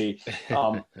presidency,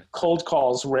 cold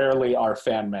calls rarely are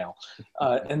fan mail.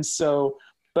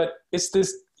 But it's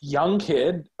this young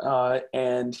kid,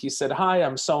 and he said, hi,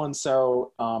 I'm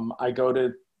so-and-so. I go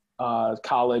to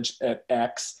college at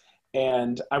X,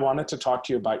 and I wanted to talk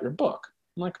to you about your book.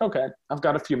 I'm like, okay, I've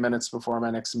got a few minutes before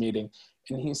my next meeting.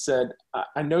 And he said,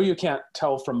 I know you can't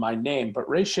tell from my name, but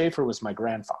Ray Schaefer was my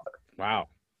grandfather. Wow.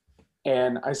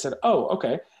 And I said, oh,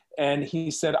 okay. And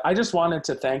he said, I just wanted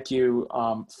to thank you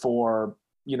for,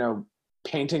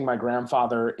 painting my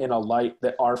grandfather in a light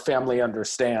that our family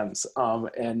understands.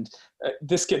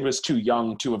 This kid was too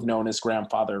young to have known his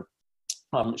grandfather.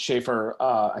 Schaefer,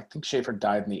 I think Schaefer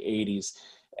died in the 80s.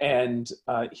 And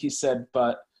he said,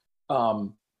 but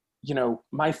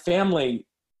my family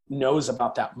knows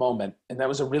about that moment. And that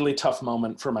was a really tough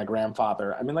moment for my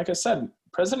grandfather. I mean, like I said,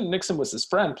 President Nixon was his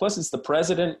friend. Plus, it's the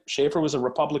president. Schaefer was a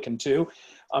Republican too.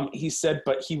 He said,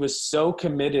 but he was so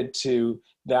committed to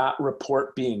that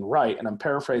report being right. And I'm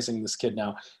paraphrasing this kid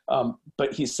now.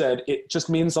 But he said, it just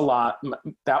means a lot.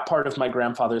 That part of my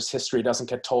grandfather's history doesn't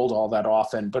get told all that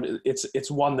often, but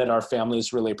it's one that our family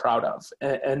is really proud of.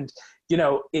 And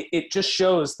it just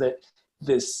shows that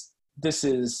this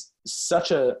is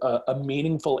such a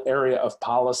meaningful area of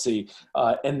policy,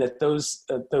 and that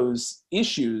those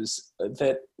issues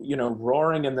that,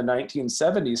 roaring in the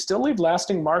 1970s still leave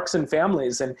lasting marks in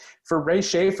families. And for Ray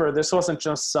Schaefer, this wasn't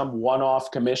just some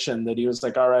one-off commission that he was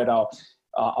like, all right,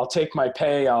 I'll take my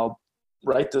pay, I'll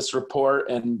write this report,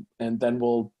 and then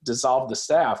we'll dissolve the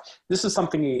staff. This is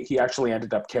something he actually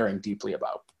ended up caring deeply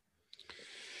about.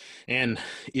 And,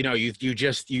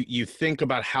 you think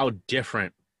about how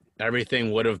different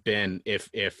everything would have been if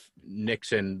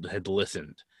Nixon had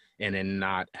listened and then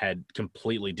not had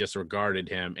completely disregarded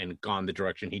him and gone the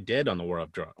direction he did on the war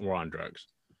on drugs.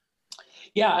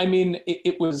 Yeah, I mean,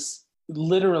 it was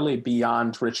literally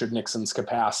beyond Richard Nixon's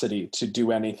capacity to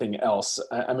do anything else.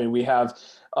 I mean, we have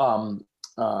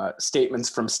statements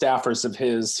from staffers of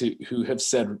his who have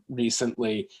said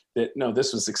recently that, no,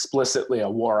 this was explicitly a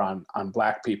war on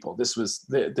Black people. This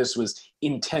was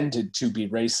intended to be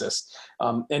racist.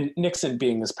 And Nixon,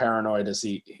 being as paranoid as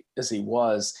he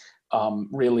was,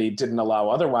 really didn't allow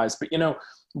otherwise. But,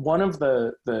 one of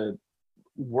the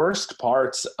worst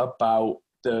parts about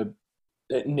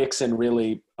Nixon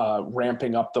really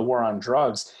ramping up the war on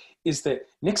drugs is that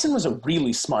Nixon was a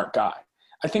really smart guy.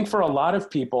 I think for a lot of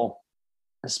people,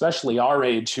 especially our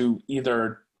age, who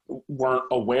either weren't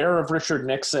aware of Richard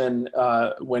Nixon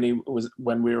when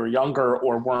we were younger,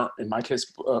 or weren't, in my case,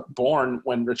 born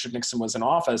when Richard Nixon was in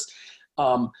office,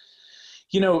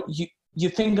 you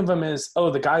think of him as,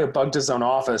 the guy who bugged his own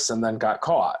office and then got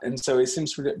caught. And so he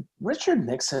seems Richard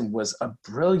Nixon was a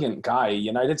brilliant guy, a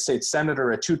United States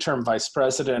senator, a 2-term vice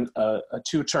president, a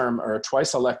 2-term or a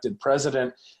twice elected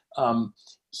president.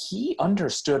 He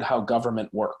understood how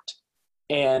government worked,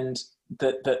 and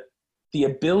the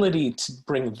ability to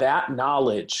bring that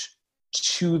knowledge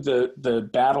to the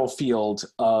battlefield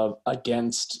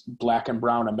against Black and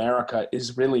Brown America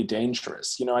is really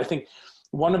dangerous. I think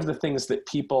one of the things that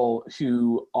people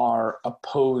who are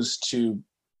opposed to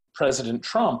President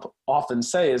Trump often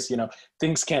say is,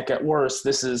 things can't get worse.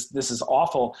 This is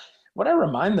awful. What I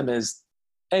remind them is,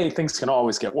 A, things can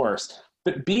always get worse,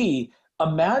 but B,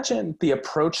 imagine the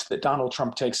approach that Donald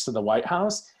Trump takes to the White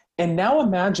House. And now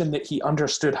imagine that he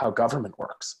understood how government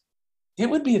works. It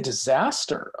would be a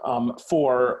disaster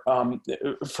for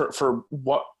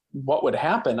what would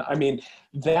happen. I mean,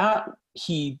 that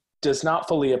he does not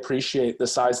fully appreciate the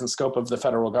size and scope of the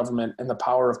federal government and the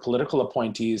power of political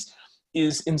appointees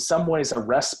is in some ways a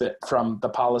respite from the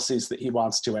policies that he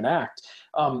wants to enact.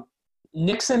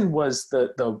 Nixon was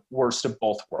the worst of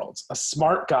both worlds, a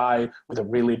smart guy with a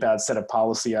really bad set of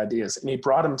policy ideas, and he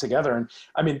brought them together. And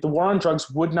I mean, the war on drugs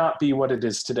would not be what it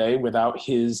is today without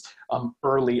his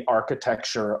early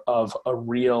architecture of a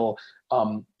real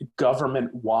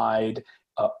government-wide,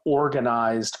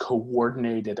 organized,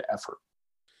 coordinated effort.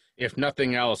 If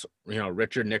nothing else,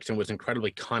 Richard Nixon was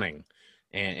incredibly cunning.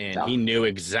 And he knew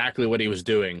exactly what he was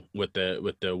doing with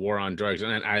the war on drugs.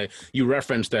 And you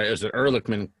referenced that as an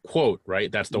Ehrlichman quote, right?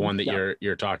 That's the one that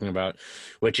you're talking about,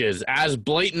 which is as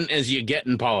blatant as you get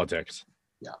in politics.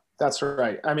 Yeah, that's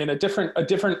right. I mean, a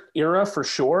different era for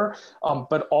sure,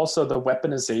 but also the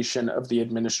weaponization of the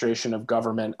administration of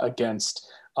government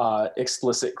against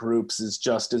explicit groups is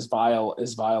just as vile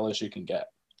as you can get.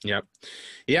 Yep.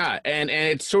 Yeah. And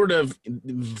it's sort of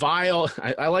vile.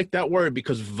 I like that word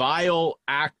because vile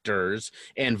actors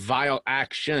and vile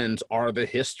actions are the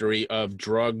history of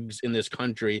drugs in this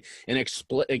country, and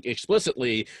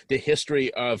explicitly the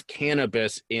history of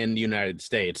cannabis in the United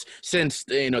States since,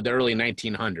 the early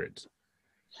 1900s.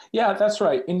 Yeah, that's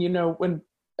right. And, when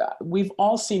we've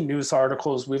all seen news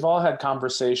articles, we've all had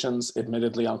conversations,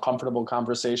 admittedly uncomfortable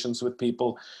conversations with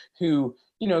people who,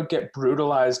 get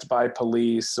brutalized by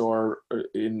police or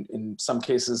in some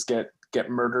cases get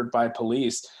murdered by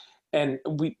police. And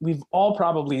we've all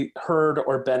probably heard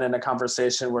or been in a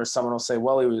conversation where someone will say,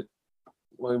 well, he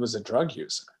was a drug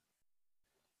user.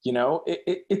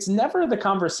 It's never the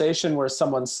conversation where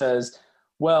someone says,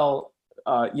 well,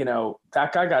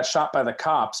 that guy got shot by the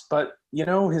cops, but,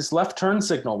 his left turn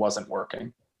signal wasn't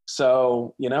working.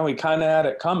 So, he kind of had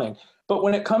it coming. But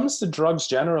when it comes to drugs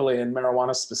generally and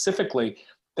marijuana specifically,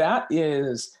 that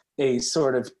is a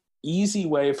sort of easy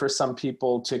way for some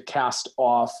people to cast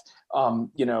off,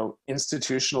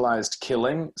 institutionalized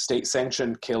killing,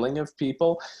 state-sanctioned killing of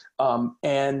people.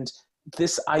 And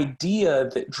this idea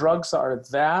that drugs are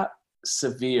that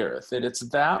severe, that it's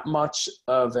that much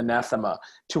of anathema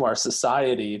to our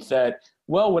society that,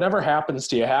 well, whatever happens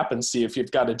to you if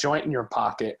you've got a joint in your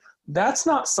pocket. That's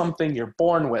not something you're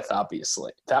born with,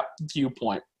 obviously, that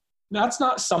viewpoint. That's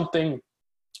not something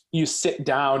you sit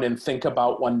down and think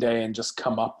about one day and just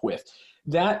come up with.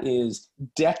 That is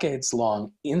decades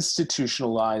long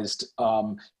institutionalized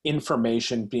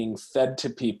information being fed to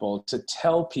people to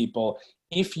tell people,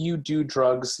 if you do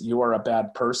drugs, you are a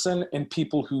bad person, and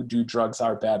people who do drugs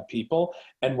are bad people,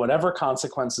 and whatever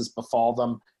consequences befall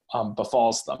them,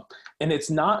 befalls them. And it's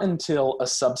not until a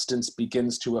substance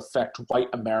begins to affect white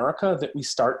America that we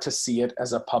start to see it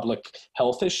as a public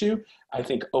health issue. I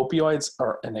think opioids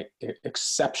are an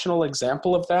exceptional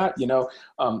example of that.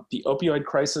 The opioid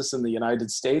crisis in the United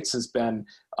States has been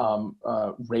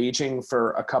raging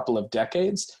for a couple of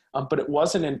decades, but it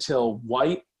wasn't until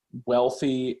white,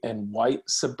 wealthy, and white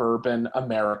suburban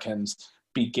Americans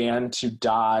began to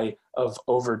die of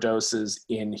overdoses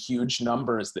in huge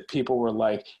numbers that people were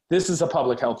like, this is a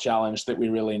public health challenge that we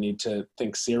really need to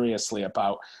think seriously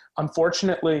about.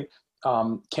 Unfortunately,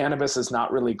 cannabis has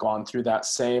not really gone through that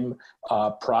same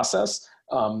process.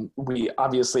 We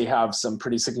obviously have some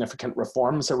pretty significant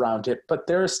reforms around it, but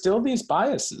there are still these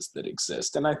biases that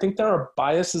exist. And I think there are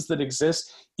biases that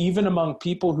exist even among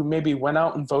people who maybe went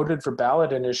out and voted for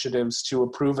ballot initiatives to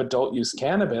approve adult use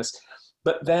cannabis.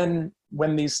 But then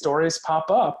when these stories pop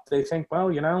up, they think,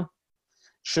 well,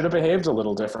 should have behaved a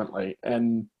little differently,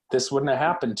 and this wouldn't have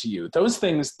happened to you. Those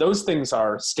things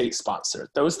are state sponsored.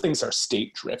 Those things are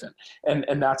state driven.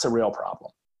 And that's a real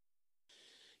problem.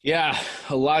 Yeah,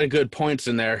 a lot of good points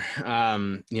in there.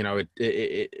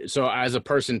 So as a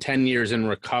person 10 years in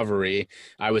recovery,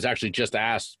 I was actually just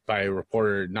asked by a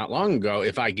reporter not long ago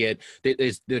if I get,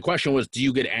 the question was, do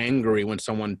you get angry when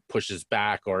someone pushes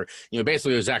back? Or,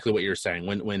 basically exactly what you're saying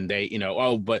when they,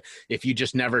 but if you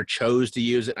just never chose to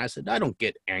use it. And I said, I don't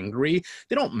get angry.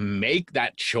 They don't make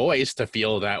that choice to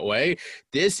feel that way.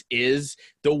 This is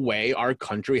the way our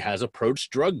country has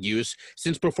approached drug use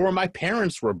since before my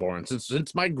parents were born,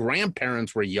 since my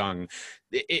grandparents were young.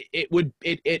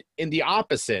 In the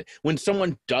opposite, when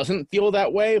someone doesn't feel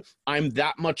that way, I'm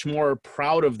that much more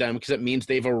proud of them, because it means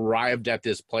they've arrived at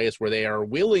this place where they are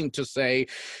willing to say,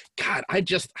 God, I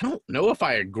don't know if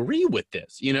I agree with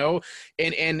this,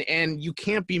 and you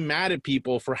can't be mad at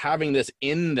people for having this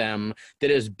in them that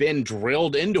has been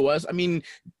drilled into us. I mean,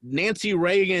 Nancy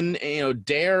Reagan,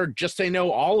 DARE, Just Say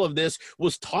No, all of this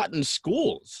was taught in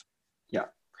schools.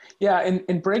 Yeah,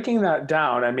 and breaking that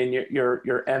down, I mean,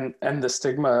 your end the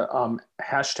stigma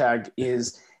hashtag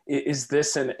is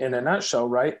this in a nutshell,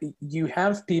 right? You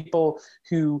have people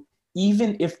who,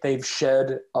 even if they've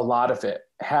shed a lot of it,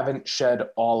 haven't shed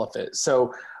all of it.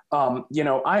 So,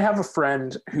 I have a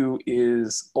friend who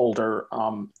is older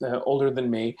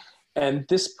than me, and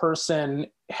this person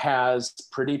has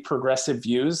pretty progressive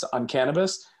views on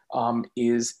cannabis,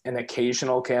 is an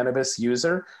occasional cannabis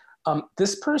user.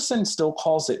 This person still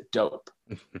calls it dope,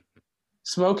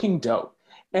 smoking dope.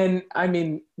 And I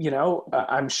mean,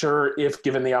 I'm sure if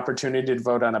given the opportunity to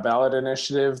vote on a ballot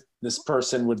initiative, this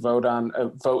person would vote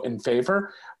in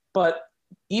favor. But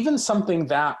even something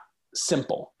that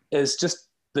simple is just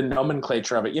the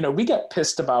nomenclature of it. We get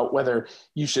pissed about whether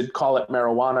you should call it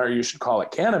marijuana or you should call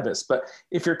it cannabis. But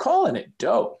if you're calling it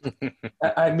dope,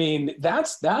 I mean,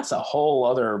 that's a whole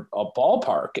other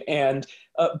ballpark. And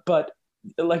but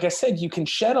like I said, you can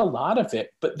shed a lot of it,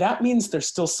 but that means there's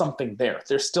still something there.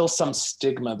 There's still some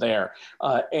stigma there.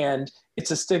 And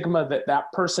it's a stigma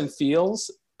that person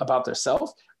feels about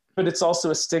themselves, but it's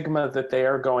also a stigma that they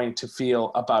are going to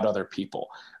feel about other people.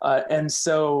 And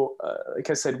so, like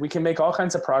I said, we can make all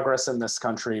kinds of progress in this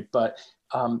country, but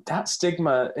that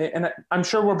stigma, and I'm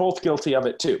sure we're both guilty of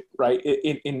it too, right?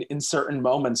 In certain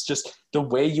moments, just the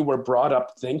way you were brought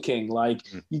up thinking, like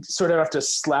you sort of have to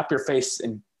slap your face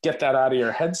and get that out of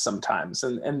your head sometimes.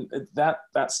 And that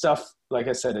stuff, like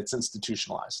I said, it's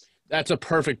institutionalized. That's a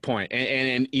perfect point.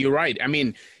 And you're right. I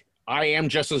mean, I am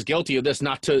just as guilty of this,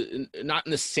 not in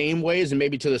the same ways and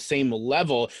maybe to the same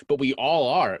level, but we all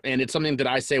are. And it's something that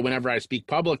I say whenever I speak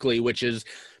publicly, which is,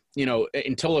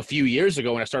 until a few years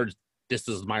ago when I started, this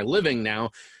is my living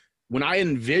now, when I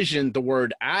envisioned the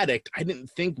word addict, I didn't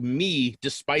think me,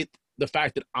 despite the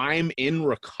fact that I'm in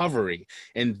recovery,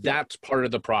 and that's part of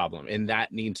the problem, and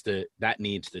that needs to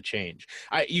change.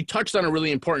 You touched on a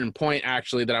really important point,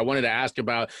 actually, that I wanted to ask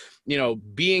about.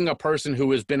 Being a person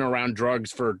who has been around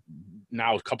drugs for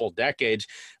now a couple decades,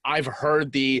 I've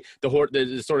heard the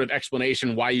sort of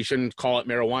explanation why you shouldn't call it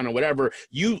marijuana or whatever.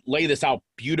 You lay this out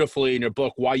beautifully in your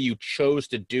book, why you chose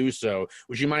to do so.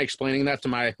 Would you mind explaining that to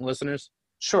my listeners?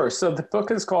 Sure. So the book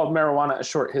is called Marijuana: A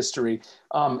Short History.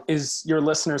 As your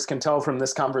listeners can tell from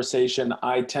this conversation,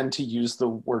 I tend to use the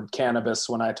word cannabis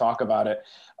when I talk about it.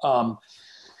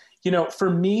 For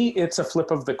me, it's a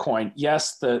flip of the coin.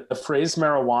 Yes, the phrase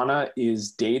marijuana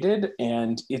is dated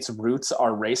and its roots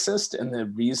are racist. And the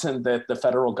reason that the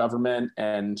federal government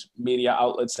and media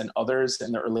outlets and others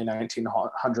in the early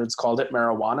 1900s called it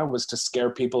marijuana was to scare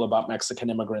people about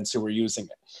Mexican immigrants who were using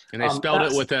it. And they spelled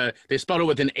it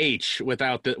with an H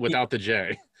without the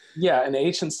J. Yeah, an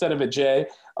H instead of a J.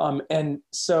 And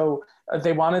so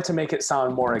they wanted to make it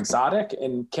sound more exotic.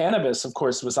 And cannabis, of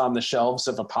course, was on the shelves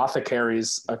of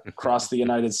apothecaries across the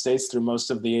United States through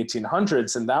most of the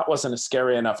 1800s. And that wasn't a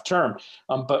scary enough term,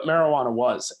 but marijuana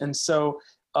was. And so,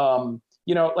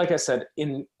 like I said,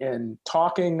 in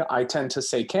talking, I tend to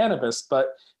say cannabis,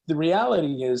 but the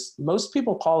reality is most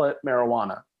people call it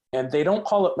marijuana. And they don't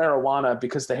call it marijuana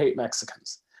because they hate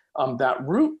Mexicans. That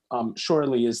root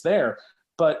surely is there.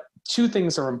 But two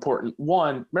things are important.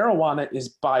 One, marijuana is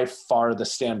by far the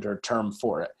standard term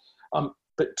for it.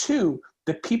 But two,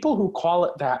 the people who call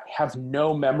it that have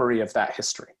no memory of that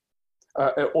history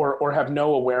or have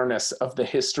no awareness of the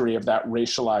history of that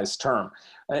racialized term.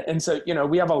 And so,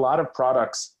 we have a lot of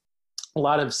products, a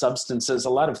lot of substances, a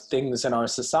lot of things in our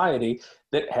society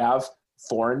that have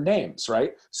foreign names,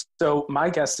 right? So my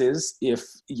guess is if,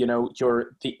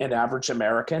 you're an average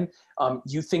American,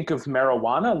 you think of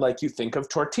marijuana like you think of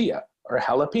tortilla or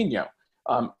jalapeno,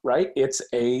 right? It's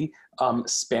a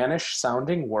Spanish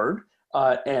sounding word.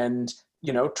 And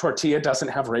tortilla doesn't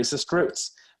have racist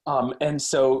roots. And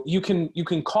so you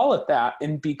can call it that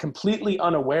and be completely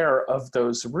unaware of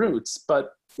those roots,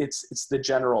 but it's the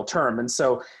general term. And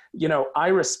so, I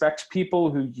respect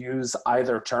people who use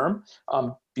either term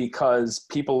because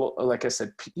people, like I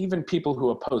said, even people who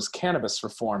oppose cannabis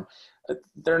reform,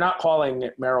 they're not calling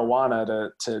it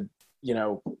marijuana to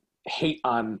hate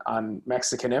on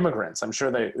Mexican immigrants. I'm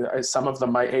sure some of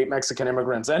them might hate Mexican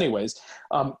immigrants anyways.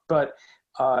 But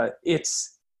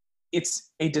it's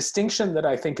a distinction that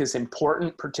I think is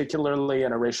important, particularly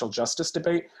in a racial justice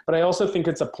debate. But I also think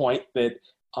it's a point that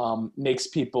makes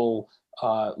people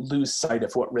lose sight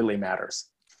of what really matters.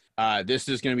 This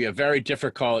is going to be a very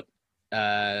difficult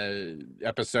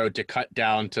episode to cut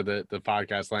down to the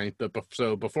podcast length.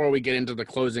 So before we get into the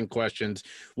closing questions,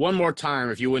 one more time,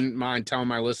 if you wouldn't mind telling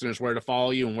my listeners where to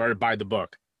follow you and where to buy the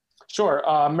book. Sure.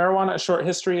 Marijuana: A Short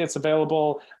History. It's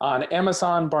available on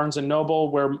Amazon, Barnes &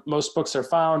 Noble, where most books are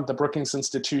found. The Brookings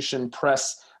Institution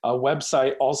Press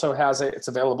website also has it. It's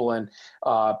available in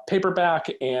paperback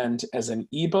and as an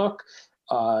ebook.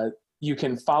 You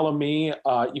can follow me.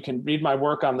 You can read my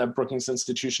work on the Brookings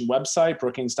Institution website,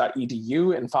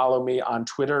 brookings.edu, and follow me on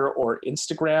Twitter or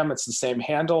Instagram. It's the same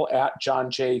handle, at John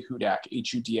J. Hudak,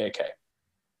 Hudak.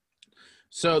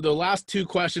 So the last two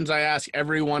questions I ask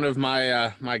every one of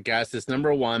my my guests is,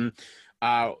 number one,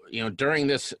 during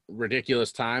this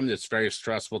ridiculous time, this very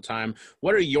stressful time,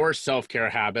 what are your self-care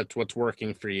habits? What's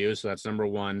working for you? So that's number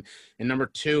one. And number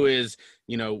two is,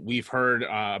 we've heard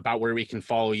about where we can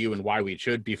follow you and why we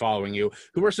should be following you.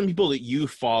 Who are some people that you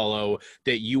follow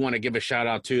that you want to give a shout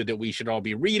out to that we should all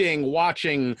be reading,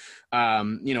 watching,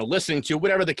 listening to,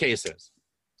 whatever the case is?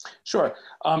 Sure.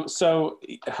 So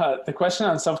the question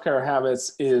on self-care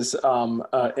habits is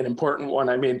an important one.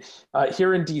 I mean,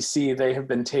 here in DC, they have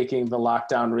been taking the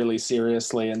lockdown really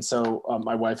seriously. And so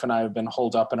my wife and I have been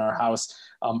holed up in our house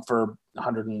for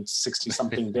 160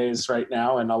 something days right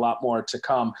now, and a lot more to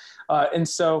come. And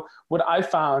so what I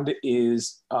found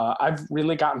is I've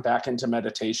really gotten back into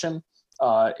meditation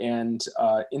and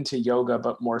into yoga,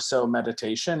 but more so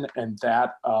meditation. And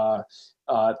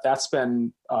that's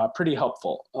been pretty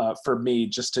helpful for me,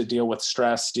 just to deal with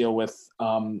stress, deal with,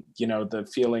 the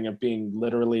feeling of being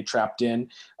literally trapped in.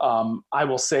 I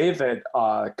will say that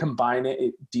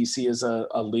DC is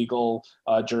a legal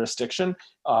jurisdiction.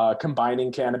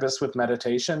 Combining cannabis with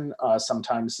meditation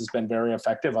sometimes has been very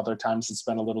effective. Other times it's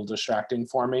been a little distracting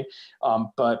for me.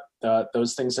 But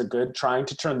those things are good. Trying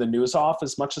to turn the news off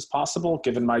as much as possible,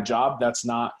 given my job, that's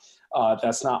not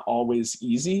always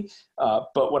easy.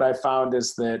 But what I found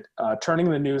is that turning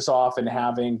the news off and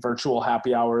having virtual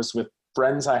happy hours with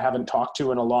friends I haven't talked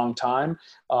to in a long time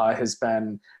has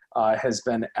been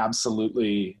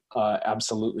absolutely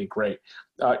great.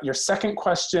 Your second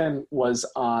question was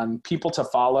on people to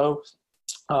follow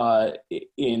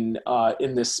in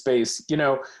this space.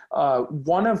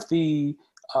 One of the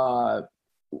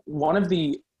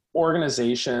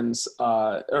organizations,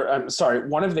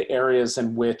 one of the areas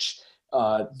in which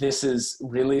this is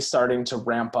really starting to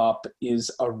ramp up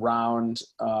is around,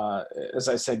 as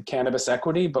I said, cannabis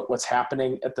equity, but what's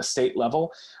happening at the state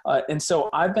level. And so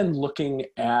I've been looking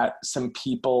at some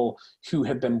people who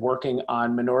have been working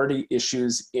on minority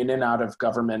issues in and out of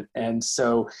government. And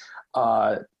so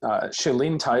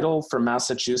Shailene Title from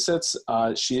Massachusetts,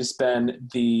 she's been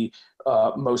the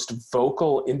most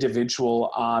vocal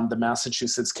individual on the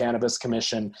Massachusetts Cannabis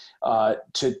Commission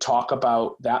to talk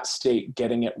about that state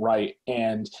getting it right.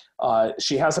 And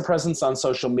she has a presence on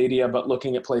social media, but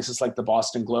looking at places like the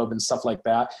Boston Globe and stuff like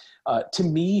that, to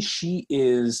me, she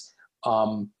is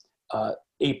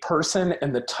a person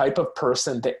and the type of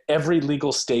person that every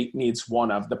legal state needs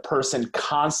one of, the person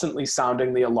constantly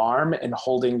sounding the alarm and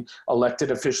holding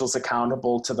elected officials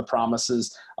accountable to the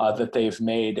promises that they've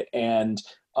made. And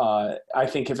I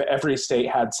think if every state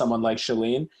had someone like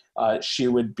Shailene, she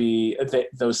would be,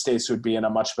 those states would be in a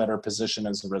much better position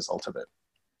as a result of it.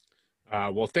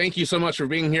 Well, thank you so much for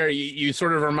being here. You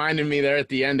sort of reminded me there at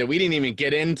the end that we didn't even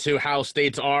get into how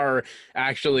states are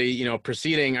actually,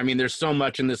 proceeding. I mean, there's so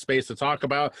much in this space to talk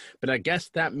about, but I guess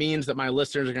that means that my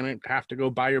listeners are going to have to go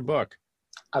buy your book.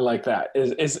 I like that.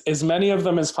 As many of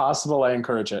them as possible, I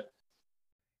encourage it.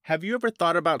 Have you ever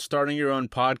thought about starting your own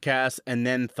podcast and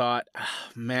then thought,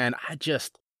 man, I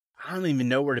don't even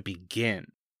know where to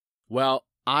begin? Well,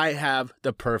 I have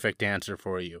the perfect answer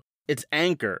for you. It's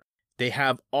Anchor. They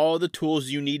have all the tools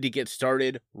you need to get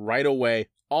started right away,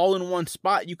 all in one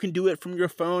spot. You can do it from your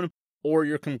phone or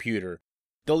your computer.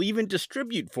 They'll even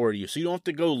distribute for you, so you don't have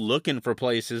to go looking for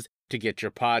places to get your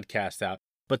podcast out.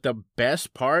 But the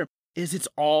best part is it's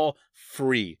all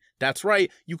free. That's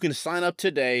right. You can sign up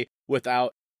today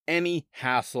without any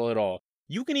hassle at all.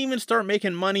 You can even start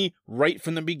making money right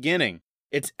from the beginning.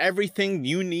 It's everything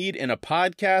you need in a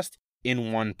podcast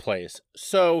in one place.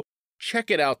 So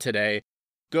check it out today.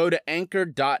 Go to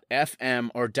anchor.fm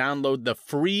or download the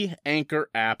free Anchor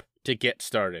app to get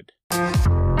started.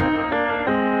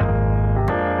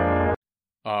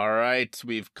 All right,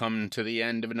 we've come to the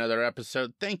end of another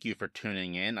episode. Thank you for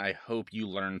tuning in. I hope you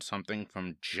learned something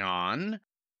from John.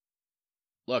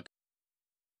 Look,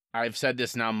 I've said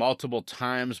this now multiple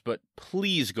times, but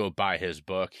please go buy his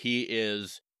book.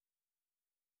 He's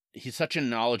such a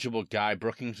knowledgeable guy.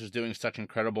 Brookings is doing such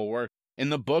incredible work.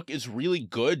 And the book is really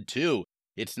good, too.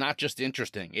 It's not just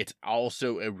interesting. It's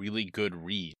also a really good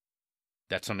read.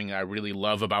 That's something I really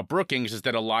love about Brookings, is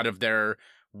that a lot of their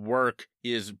work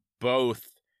is both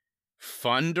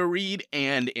fun to read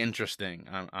and interesting.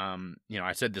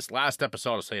 I said this last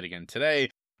episode, I'll say it again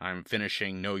today. I'm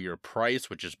finishing Know Your Price,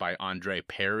 which is by Andre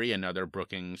Perry, another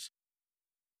Brookings,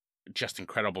 just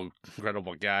incredible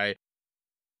guy.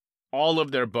 All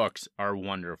of their books are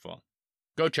wonderful.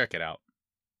 Go check it out.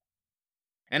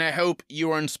 And I hope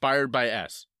you are inspired by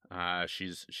S.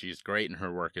 She's great, and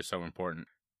her work is so important.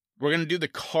 We're going to do the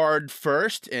card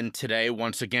first, and today,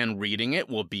 once again, reading it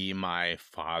will be my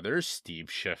father, Steve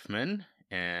Schiffman,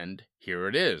 and here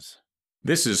it is.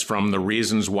 This is from the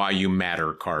Reasons Why You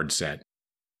Matter card set.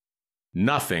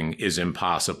 Nothing is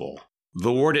impossible.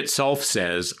 The word itself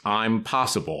says, I'm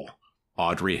possible.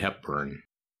 Audrey Hepburn.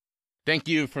 Thank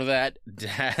you for that,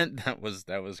 Dad. That was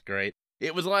great.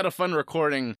 It was a lot of fun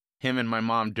recording him and my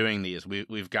mom doing these.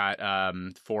 We've got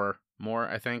 4 more,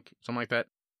 I think, something like that.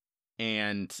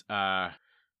 And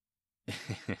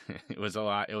it was a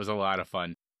lot of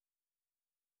fun.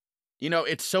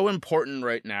 It's so important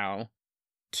right now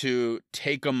to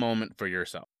take a moment for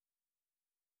yourself.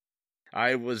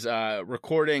 I was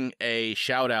recording a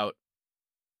shout out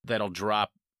that'll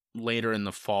drop later in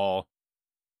the fall,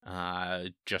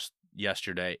 just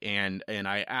yesterday, and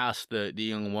I asked the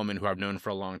young woman who I've known for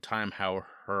a long time how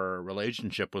her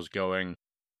relationship was going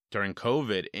during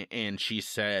COVID, and she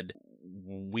said,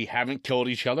 we haven't killed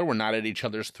each other, we're not at each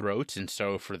other's throats, and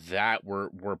so for that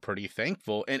we're pretty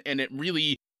thankful. And it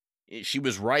really, she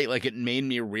was right. Like, it made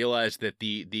me realize that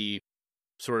the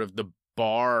sort of the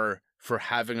bar for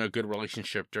having a good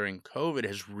relationship during COVID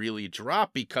has really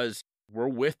dropped, because we're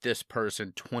with this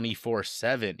person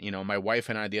 24/7. My wife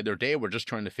and I the other day were just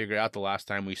trying to figure out the last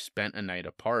time we spent a night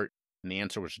apart, and the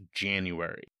answer was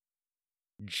January.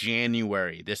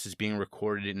 This is being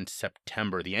recorded in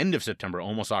September, the end of September,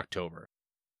 almost October.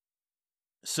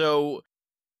 So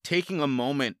taking a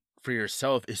moment for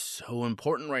yourself is so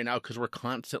important right now, because we're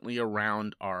constantly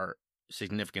around our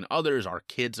significant others, our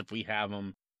kids if we have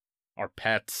them, our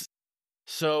pets.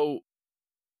 So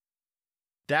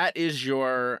that is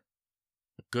your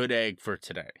good egg for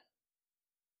today.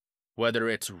 Whether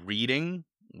it's reading,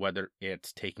 whether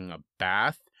it's taking a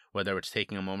bath, whether it's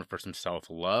taking a moment for some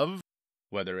self-love,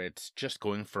 whether it's just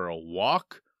going for a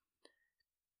walk,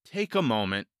 take a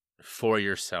moment for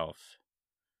yourself.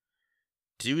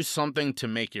 Do something to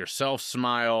make yourself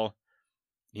smile.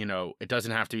 You know, it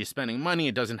doesn't have to be spending money.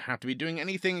 It doesn't have to be doing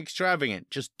anything extravagant.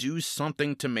 Just do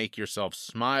something to make yourself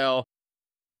smile.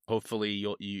 Hopefully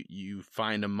you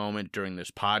find a moment during this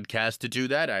podcast to do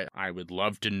that. I would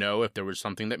love to know if there was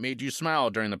something that made you smile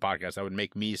during the podcast. That would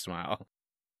make me smile.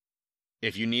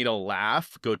 If you need a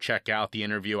laugh, go check out the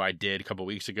interview I did a couple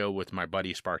weeks ago with my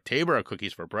buddy Spark Tabor of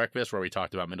Cookies for Breakfast, where we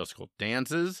talked about middle school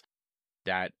dances.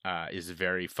 That is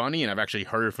very funny, and I've actually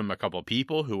heard from a couple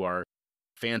people who are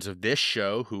fans of this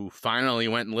show who finally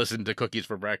went and listened to Cookies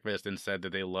for Breakfast and said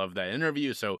that they loved that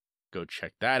interview, so go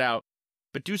check that out.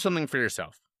 But do something for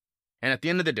yourself. And at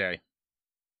the end of the day,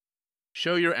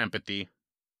 show your empathy,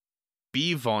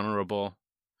 be vulnerable,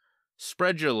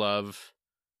 spread your love,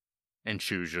 and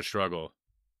choose your struggle.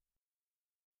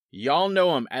 Y'all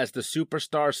know him as the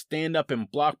superstar stand-up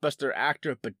and blockbuster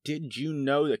actor, but did you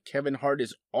know that Kevin Hart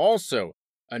is also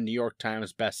a New York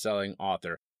Times best-selling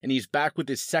author? And he's back with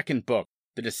his second book,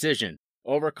 The Decision,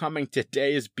 Overcoming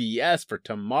Today's BS for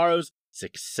Tomorrow's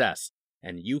Success.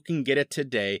 And you can get it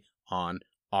today on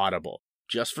Audible.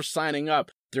 Just for signing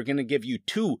up, they're going to give you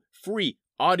 2 free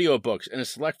audiobooks and a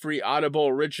select free Audible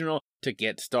original to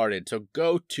get started. So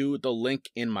go to the link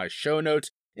in my show notes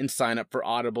and sign up for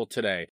Audible today.